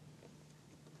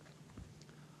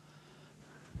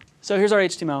 So here's our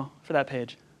HTML for that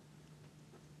page.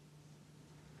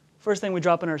 First thing, we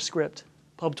drop in our script,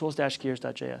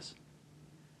 pubtools-gears.js.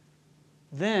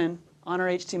 Then, on our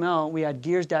HTML, we add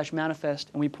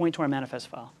gears-manifest, and we point to our manifest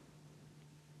file.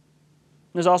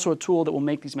 There's also a tool that will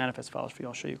make these manifest files for you.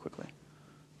 I'll show you quickly.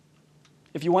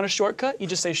 If you want a shortcut, you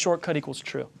just say shortcut equals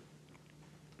true.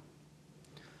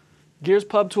 Gears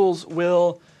pub tools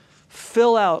will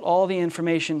fill out all the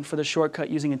information for the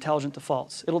shortcut using intelligent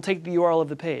defaults. It'll take the URL of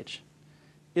the page.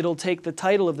 It'll take the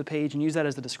title of the page and use that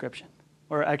as the description,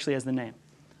 or actually as the name.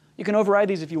 You can override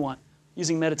these if you want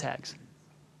using meta tags.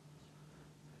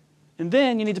 And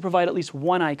then you need to provide at least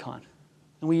one icon,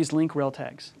 and we use link rel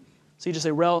tags. So you just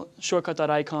say rel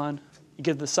shortcut.icon, you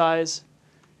give the size,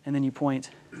 and then you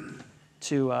point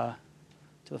to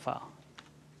the file.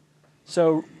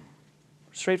 So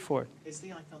straightforward. Is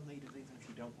the icon needed even if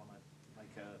you don't want to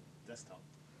make a desktop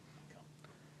icon?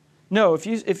 No, if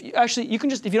you actually you can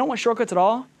just, if you don't want shortcuts at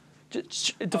all,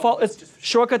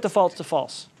 shortcut defaults to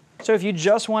false. So if you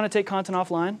just want to take content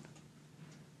offline,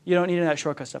 you don't need any of that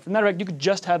shortcut stuff. As a matter of fact, you could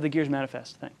just have the Gears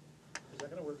manifest thing. Is that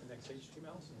going to work in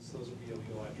XHTML since those will be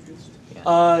illegal attributes?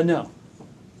 No.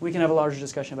 We can have a larger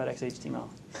discussion about XHTML.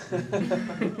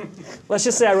 Let's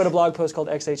just say I wrote a blog post called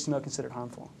XHTML Considered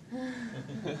Harmful.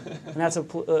 And that's a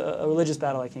religious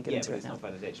battle I can't get into right now. Yeah,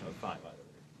 but it's not validation of 5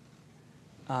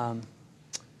 either.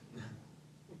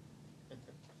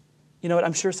 You know what?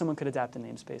 I'm sure someone could adapt a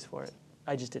namespace for it.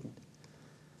 I just didn't.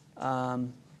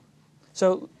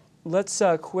 So let's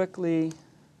quickly.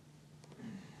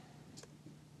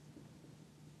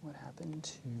 What happened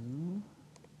to?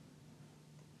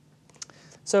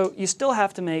 So you still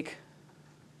have to make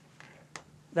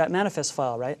that manifest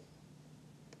file, right?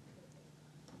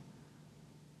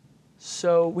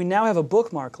 So we now have a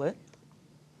bookmarklet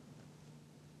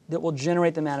that will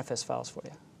generate the manifest files for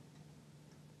you.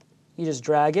 You just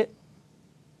drag it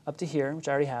up to here, which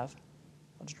I already have.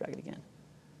 I'll just drag it again.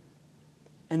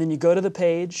 And then you go to the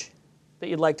page that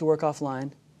you'd like to work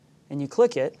offline, and you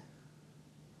click it,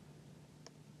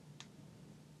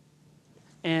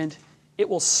 and it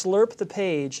will slurp the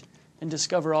page and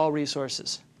discover all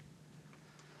resources.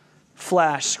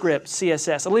 Flash, script,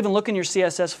 CSS. It'll even look in your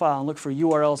CSS file and look for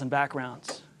URLs and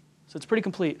backgrounds. So it's pretty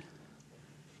complete.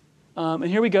 And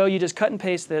here we go. You just cut and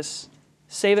paste this,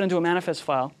 save it into a manifest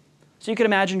file. So you can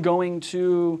imagine going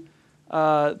to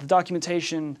the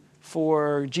documentation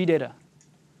for GData,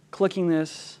 clicking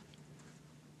this,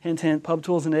 hint, hint,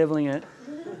 PubTools enabling it,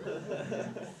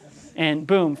 and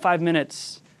boom, 5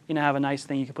 minutes, you now have a nice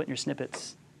thing you can put in your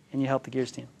snippets, and you help the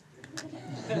Gears team.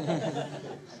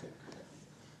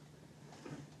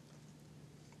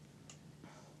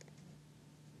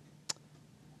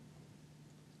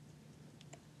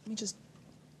 Let me just,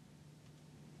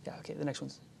 yeah, okay, the next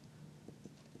one's.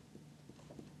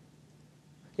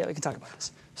 Yeah, we can talk about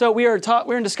this. So we're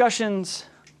in discussions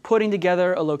putting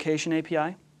together a location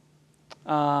API.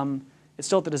 It's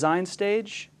still at the design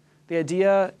stage. The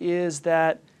idea is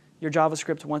that your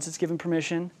JavaScript, once it's given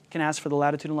permission, can ask for the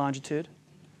latitude and longitude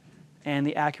and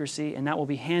the accuracy, and that will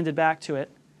be handed back to it.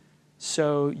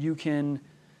 So you can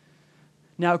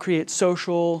now create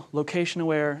social,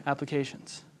 location-aware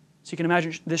applications. So you can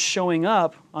imagine this showing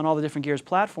up on all the different Gears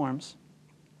platforms.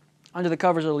 Under the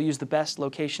covers, it'll use the best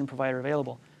location provider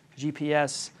available,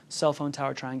 GPS, cell phone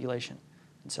tower triangulation,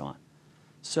 and so on.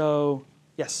 So,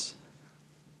 yes?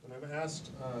 When I'm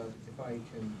asked if I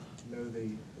can know the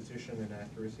position and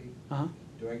accuracy,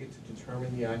 do I get to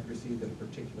determine the accuracy that a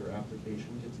particular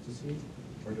application gets to see,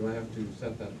 or do I have to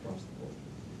set that across the board?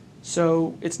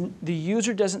 So the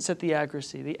user doesn't set the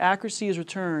accuracy. The accuracy is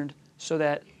returned so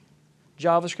that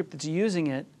JavaScript that's using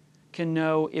it can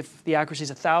know if the accuracy is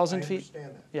 1,000 feet. I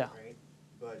understand that, yeah. right?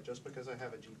 But just because I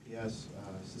have a GPS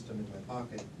system in my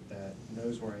pocket that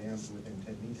knows where I am within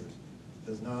 10 meters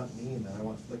does not mean that I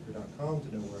want Flickr.com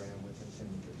to know where I am within 10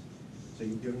 meters. So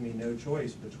you've given me no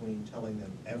choice between telling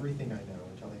them everything I know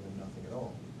and telling them nothing at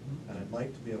all. And I'd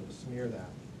like to be able to smear that.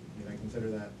 I mean, I consider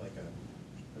that like a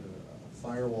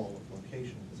firewall of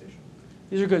location position.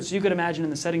 These are good. So you could imagine in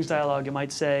the settings dialog, it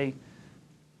might say,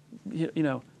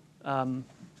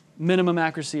 minimum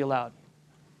accuracy allowed.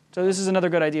 So this is another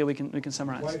good idea we can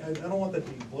summarize. Well, I don't want that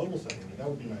to be global setting. I mean, that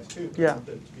would be nice too. Yeah. I want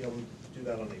that to be able to do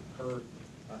that on a per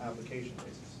application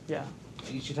basis. Yeah.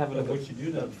 You should have a look What you do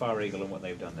at then? Fire Eagle and what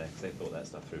they've done there, because they've thought that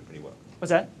stuff through pretty well. What's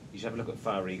that? You should have a look at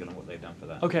Fire Eagle and what they've done for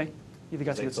that. Okay. You've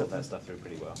got They've good thought stuff. that stuff through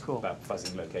pretty well. Cool. About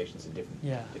fuzzing locations in different.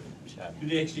 Yeah. different Do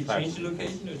they actually change the privacy.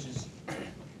 location or just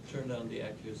turn down the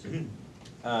accuracy?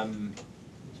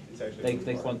 It's actually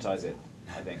They quantize it,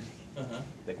 I think. Uh-huh.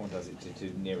 They quantize it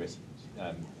to nearest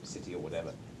city or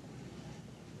whatever.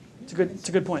 It's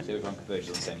a good point. So everyone converges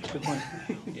on the same Good point.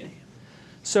 point.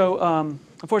 So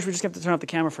unfortunately, we just have to turn off the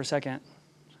camera for a second.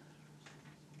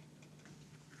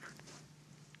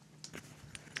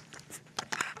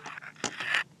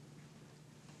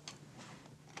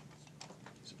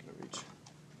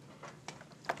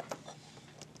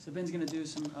 So Ben's going to do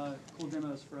some cool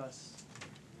demos for us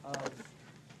of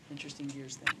interesting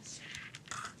gears things.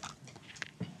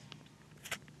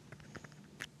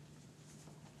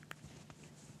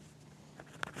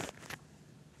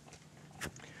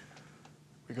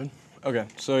 We good? Okay,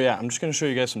 so yeah, I'm just going to show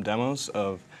you guys some demos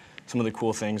of some of the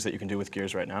cool things that you can do with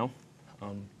gears right now.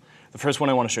 The first one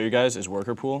I want to show you guys is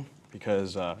worker pool,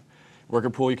 because worker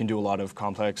pool you can do a lot of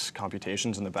complex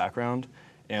computations in the background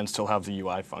and still have the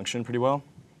UI function pretty well.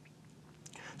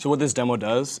 So what this demo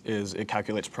does is it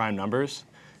calculates prime numbers,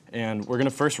 and we're going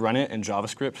to first run it in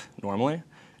JavaScript normally.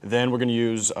 Then we're going to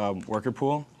use worker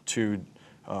pool to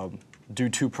do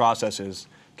two processes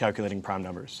calculating prime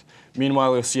numbers.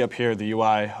 Meanwhile, you'll see up here the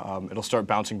UI, it'll start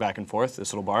bouncing back and forth,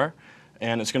 this little bar,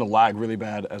 and it's going to lag really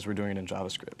bad as we're doing it in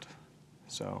JavaScript.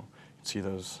 So you can see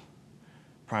those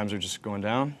primes are just going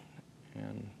down,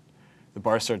 and the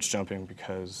bar starts jumping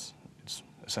because it's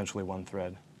essentially one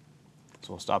thread.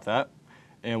 So we'll stop that,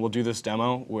 and we'll do this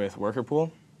demo with worker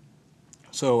pool.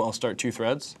 So I'll start two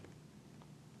threads,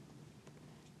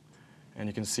 and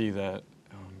you can see that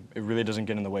it really doesn't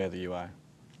get in the way of the UI.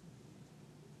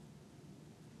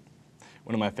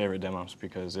 One of my favorite demos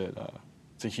because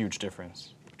it's a huge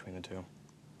difference between the two.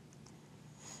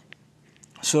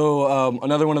 So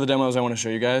another one of the demos I want to show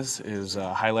you guys is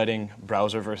highlighting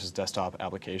browser versus desktop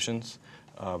applications.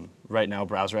 Right now,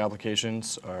 browser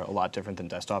applications are a lot different than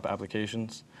desktop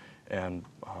applications, and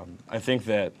I think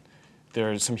that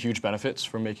there's some huge benefits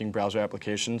from making browser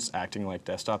applications acting like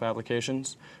desktop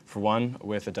applications. For one,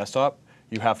 with a desktop,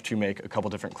 you have to make a couple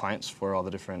different clients for all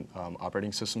the different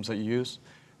operating systems that you use.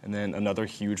 And then another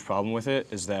huge problem with it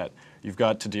is that you've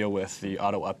got to deal with the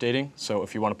auto-updating. So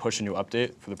if you want to push a new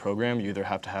update for the program, you either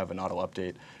have to have an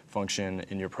auto-update function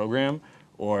in your program,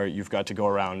 or you've got to go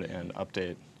around and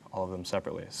update all of them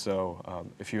separately. So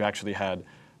if you actually had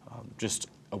just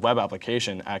a web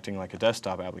application acting like a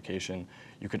desktop application,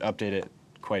 you could update it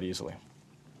quite easily.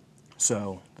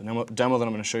 So the demo that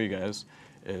I'm going to show you guys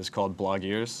is called Blog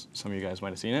Ears. Some of you guys might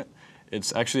have seen it.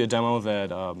 It's actually a demo that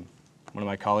one of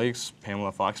my colleagues,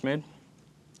 Pamela Fox, made.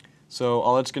 So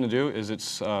all it's going to do is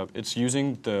it's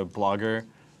using the Blogger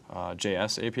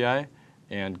JS API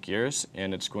and Gears,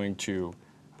 and it's going to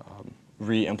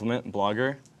re-implement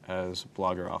Blogger as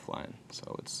Blogger offline.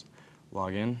 So let's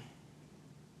log in.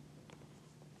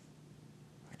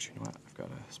 Actually, you know what? I've got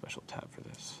a special tab for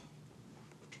this.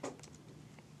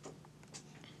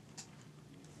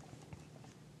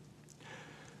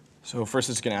 So first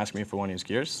it's going to ask me if I want to use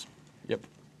Gears. Yep.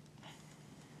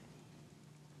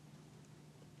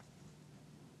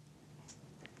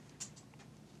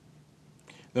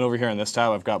 Then over here in this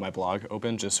tab, I've got my blog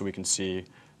open just so we can see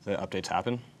the updates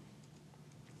happen.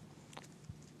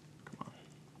 Come on.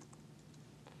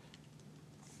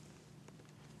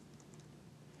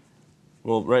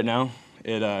 Well, right now,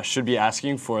 it should be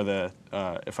asking for the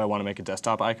if I want to make a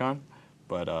desktop icon,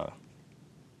 but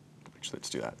actually, let's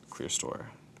do that. Clear store.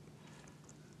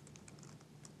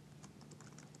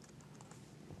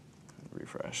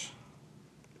 Refresh.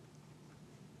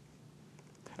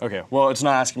 Okay, well, it's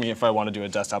not asking me if I want to do a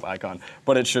desktop icon,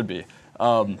 but it should be.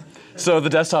 So the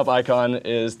desktop icon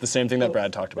is the same thing that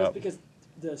Brad talked about.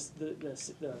 That's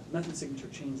because the method signature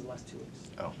changed the last 2 weeks.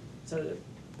 Oh. So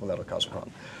Well, that'll cause a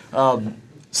problem.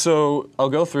 So I'll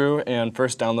go through and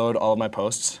first download all of my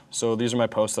posts. So these are my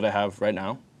posts that I have right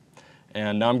now.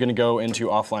 And now I'm going to go into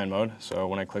offline mode. So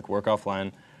when I click Work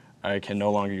Offline, I can no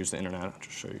longer use the internet. I'll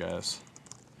just show you guys.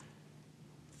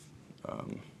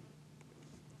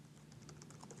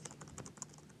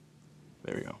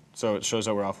 There we go. So it shows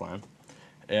that we're offline.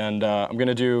 And I'm going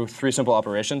to do 3 simple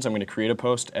operations. I'm going to create a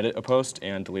post, edit a post,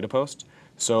 and delete a post.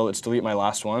 So let's delete my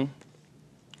last one.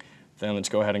 Then let's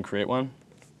go ahead and create one.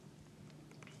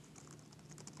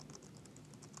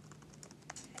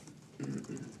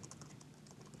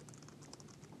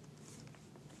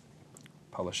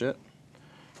 Publish it.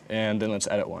 And then let's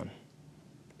edit one.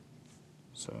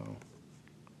 So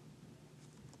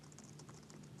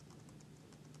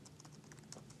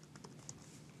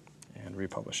and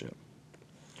republish it.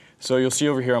 So you'll see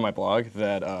over here on my blog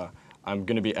that I'm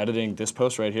going to be editing this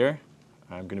post right here.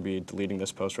 I'm going to be deleting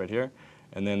this post right here.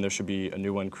 And then there should be a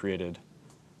new one created.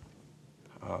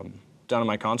 Down in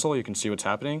my console, you can see what's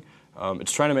happening.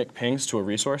 It's trying to make pings to a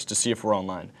resource to see if we're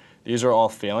online. These are all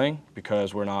failing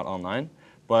because we're not online.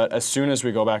 But as soon as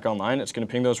we go back online, it's going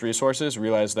to ping those resources,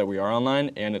 realize that we are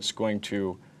online, and it's going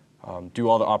to do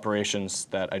all the operations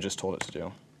that I just told it to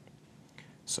do.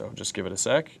 So just give it a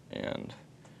sec, and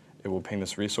it will ping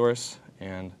this resource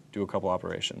and do a couple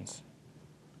operations.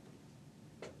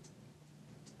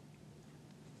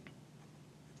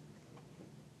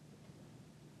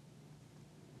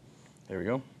 There we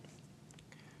go.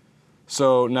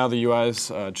 So now the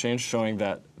UI's changed, showing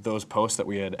that those posts that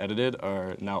we had edited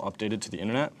are now updated to the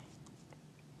internet.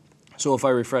 So if I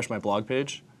refresh my blog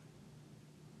page,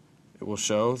 it will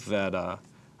show that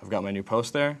I've got my new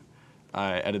post there.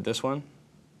 I edited this one,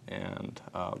 and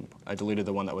I deleted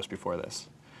the one that was before this.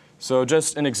 So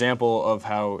just an example of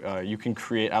how you can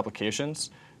create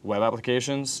applications, web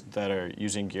applications that are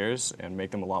using Gears and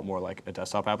make them a lot more like a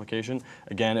desktop application.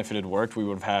 Again, if it had worked, we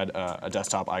would have had a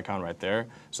desktop icon right there,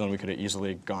 so then we could have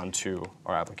easily gone to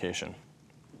our application.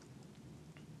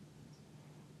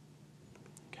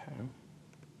 Okay.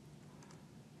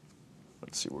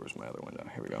 Let's see, where's my other window?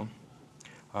 Here we go.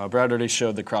 Brad already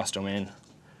showed the cross-domain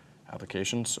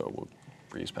application, so we'll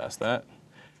breeze past that.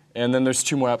 And then there's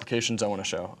two more applications I want to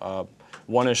show.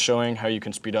 One is showing how you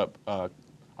can speed up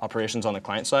operations on the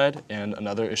client side, and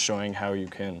another is showing how you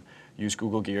can use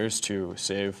Google Gears to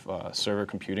save server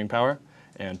computing power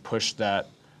and push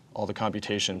all the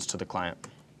computations to the client.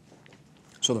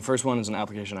 So the first one is an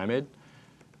application I made,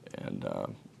 and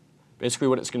basically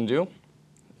what it's going to do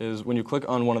is when you click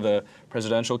on one of the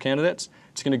presidential candidates,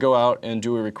 it's going to go out and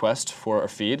do a request for a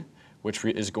feed, which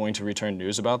is going to return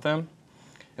news about them.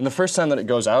 And the first time that it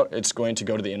goes out, it's going to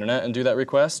go to the internet and do that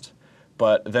request.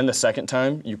 But then the second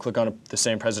time you click on the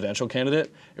same presidential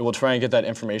candidate, it will try and get that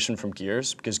information from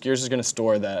Gears, because Gears is going to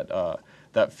store that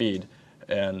feed.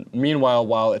 And meanwhile,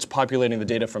 while it's populating the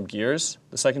data from Gears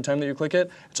the second time that you click it,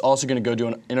 it's also going to go do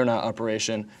an internet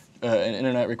operation, an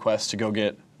internet request to go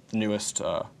get the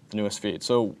newest feed.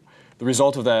 So the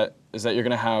result of that is that you're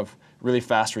going to have really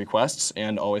fast requests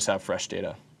and always have fresh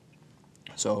data.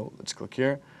 So let's click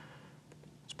here.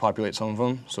 Populate some of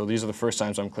them. So these are the first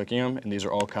times I'm clicking them, and these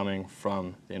are all coming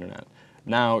from the internet.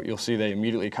 Now you'll see they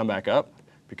immediately come back up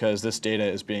because this data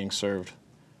is being served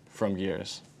from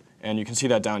Gears. And you can see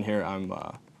that down here.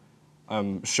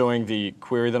 I'm showing the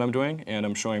query that I'm doing, and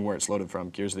I'm showing where it's loaded from,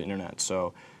 Gears to the internet.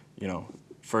 So,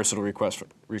 first it'll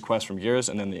request from Gears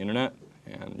and then the internet,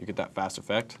 and you get that fast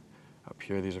effect. Up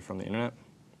here, these are from the internet.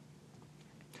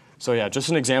 So yeah, just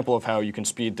an example of how you can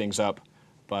speed things up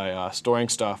by storing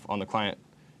stuff on the client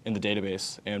in the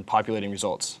database and populating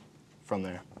results from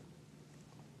there.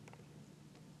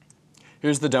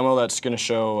 Here's the demo that's going to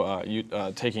show you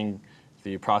taking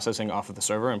the processing off of the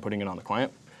server and putting it on the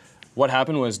client. What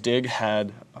happened was Dig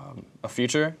had a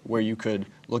feature where you could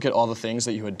look at all the things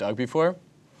that you had dug before,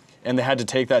 and they had to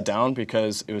take that down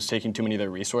because it was taking too many of their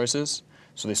resources,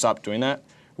 so they stopped doing that.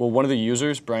 Well, one of the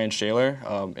users, Brian Shaler,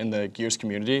 in the Gears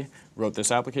community, wrote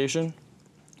this application.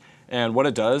 And what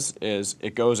it does is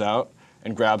it goes out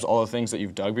and grabs all the things that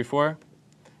you've dug before,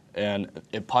 and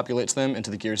it populates them into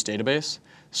the Gears database.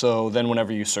 So then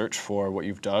whenever you search for what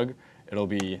you've dug, it'll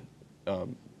be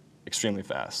extremely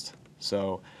fast.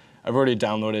 So I've already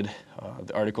downloaded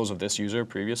the articles of this user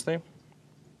previously,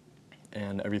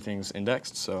 and everything's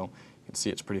indexed. So you can see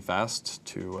it's pretty fast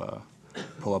to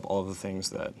pull up all of the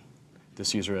things that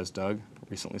this user has dug,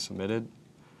 recently submitted.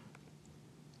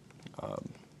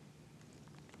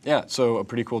 Yeah, so a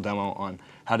pretty cool demo on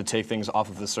how to take things off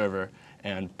of the server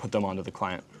and put them onto the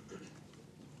client.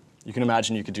 You can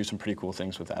imagine you could do some pretty cool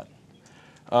things with that.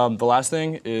 The last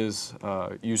thing is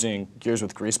using Gears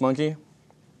with GreaseMonkey.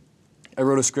 I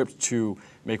wrote a script to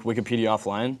make Wikipedia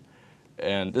offline,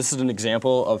 and this is an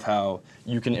example of how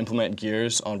you can implement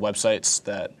Gears on websites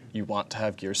that you want to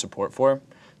have Gears support for.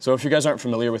 So if you guys aren't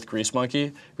familiar with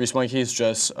GreaseMonkey, GreaseMonkey is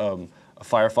just a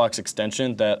Firefox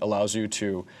extension that allows you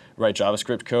to write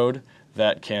JavaScript code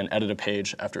that can edit a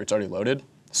page after it's already loaded.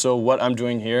 So what I'm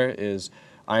doing here is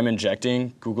I'm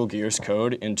injecting Google Gears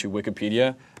code into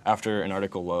Wikipedia after an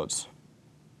article loads.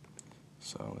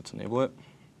 So let's enable it.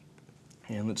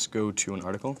 And let's go to an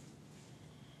article.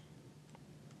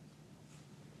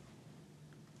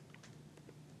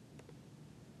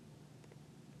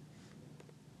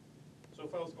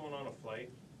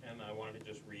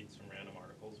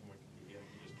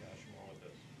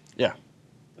 Yeah.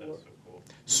 That's so cool.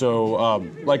 So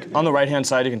like on the right-hand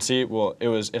side, you can see, well,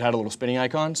 it had a little spinning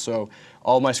icon. So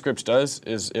all my script does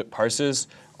is it parses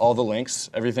all the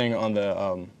links, everything on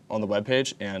the web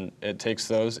page, and it takes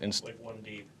those and Like one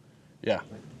deep. yeah,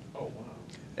 Oh, wow.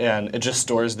 and it just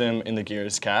stores them in the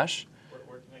Gears cache.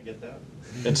 Where can I get that?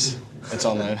 It's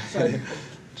online.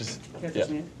 Just Can I yeah, pitch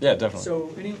me in? yeah, definitely. So,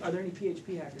 are there any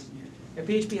PHP hackers in here? Yeah,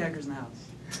 PHP hackers in the house.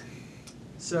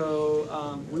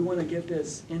 So, we want to get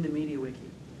this into MediaWiki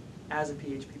as a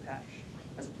PHP patch,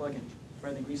 as a plugin,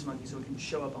 rather than GreaseMonkey, so it can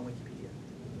show up on Wikipedia.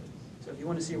 So, if you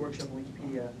want to see a workshop on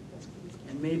Wikipedia,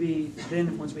 and maybe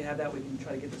then, once we have that, we can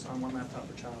try to get this on one laptop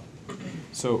per child.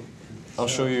 So, I'll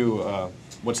show you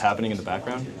what's happening in the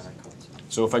background.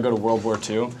 So, if I go to World War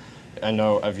II. I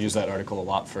know I've used that article a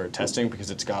lot for testing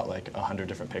because it's got like 100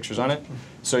 different pictures on it.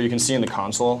 So you can see in the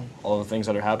console all the things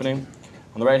that are happening.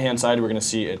 On the right-hand side, we're going to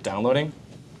see it downloading.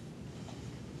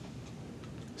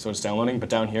 So it's downloading, but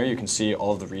down here you can see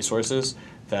all of the resources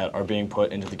that are being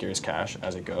put into the Gears cache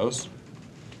as it goes.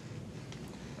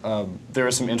 There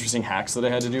are some interesting hacks that I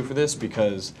had to do for this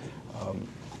because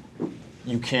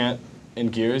you can't, in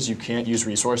Gears, you can't use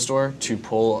Resource Store to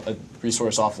pull a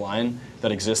resource offline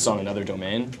that exists on another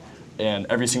domain. And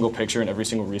every single picture and every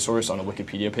single resource on a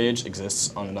Wikipedia page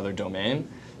exists on another domain.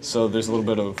 So there's a little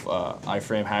bit of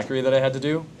iframe hackery that I had to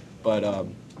do. But Now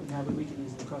that we can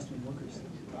use the cross-domain workers.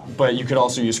 but you could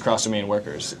also use cross-domain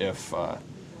workers if,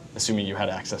 assuming you had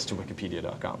access to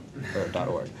wikipedia.com or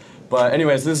 .org. But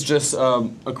anyways, this is just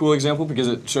a cool example because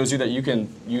it shows you that you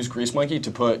can use GreaseMonkey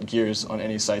to put Gears on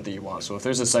any site that you want. So if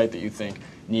there's a site that you think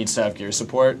needs to have Gears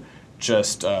support,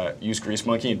 just use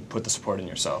GreaseMonkey and put the support in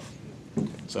yourself.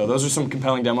 So those are some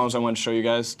compelling demos I wanted to show you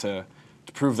guys to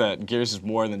prove that Gears is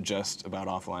more than just about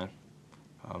offline.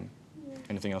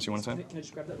 Anything else you want to say? Can I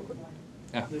just grab that real quick?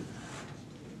 Yeah.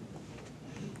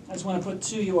 I just want to put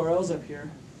 2 URLs up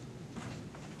here.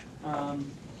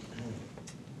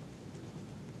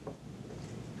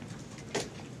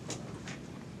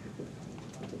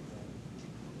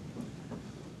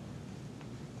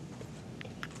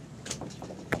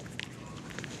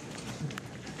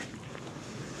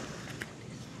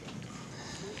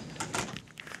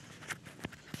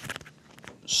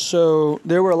 So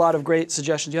there were a lot of great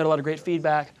suggestions. You had a lot of great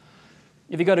feedback.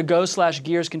 If you go to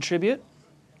go/Gears contribute,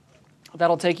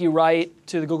 that'll take you right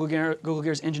to the Google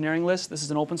Gears engineering list. This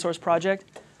is an open source project.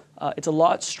 It's a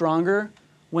lot stronger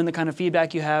when the kind of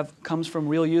feedback you have comes from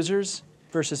real users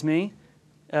versus me.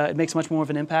 It makes much more of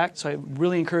an impact. So I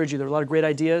really encourage you. There are a lot of great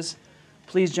ideas.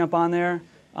 Please jump on there.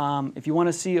 If you want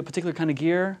to see a particular kind of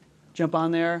gear, jump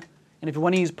on there. And if you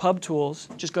want to use pub tools,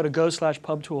 just go to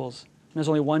go/pubtools. And there's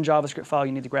only one JavaScript file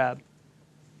you need to grab.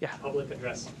 Yeah. Public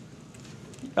address.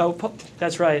 Oh,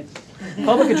 that's right.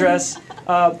 Public address.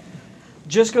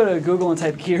 Just go to Google and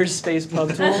type Gears space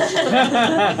pub tools.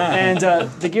 And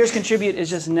the Gears contribute is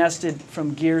just nested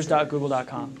from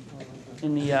gears.google.com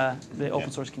in the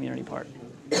open source community part.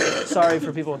 Sorry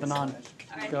for people with the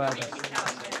non-Go address.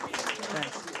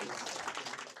 Thanks.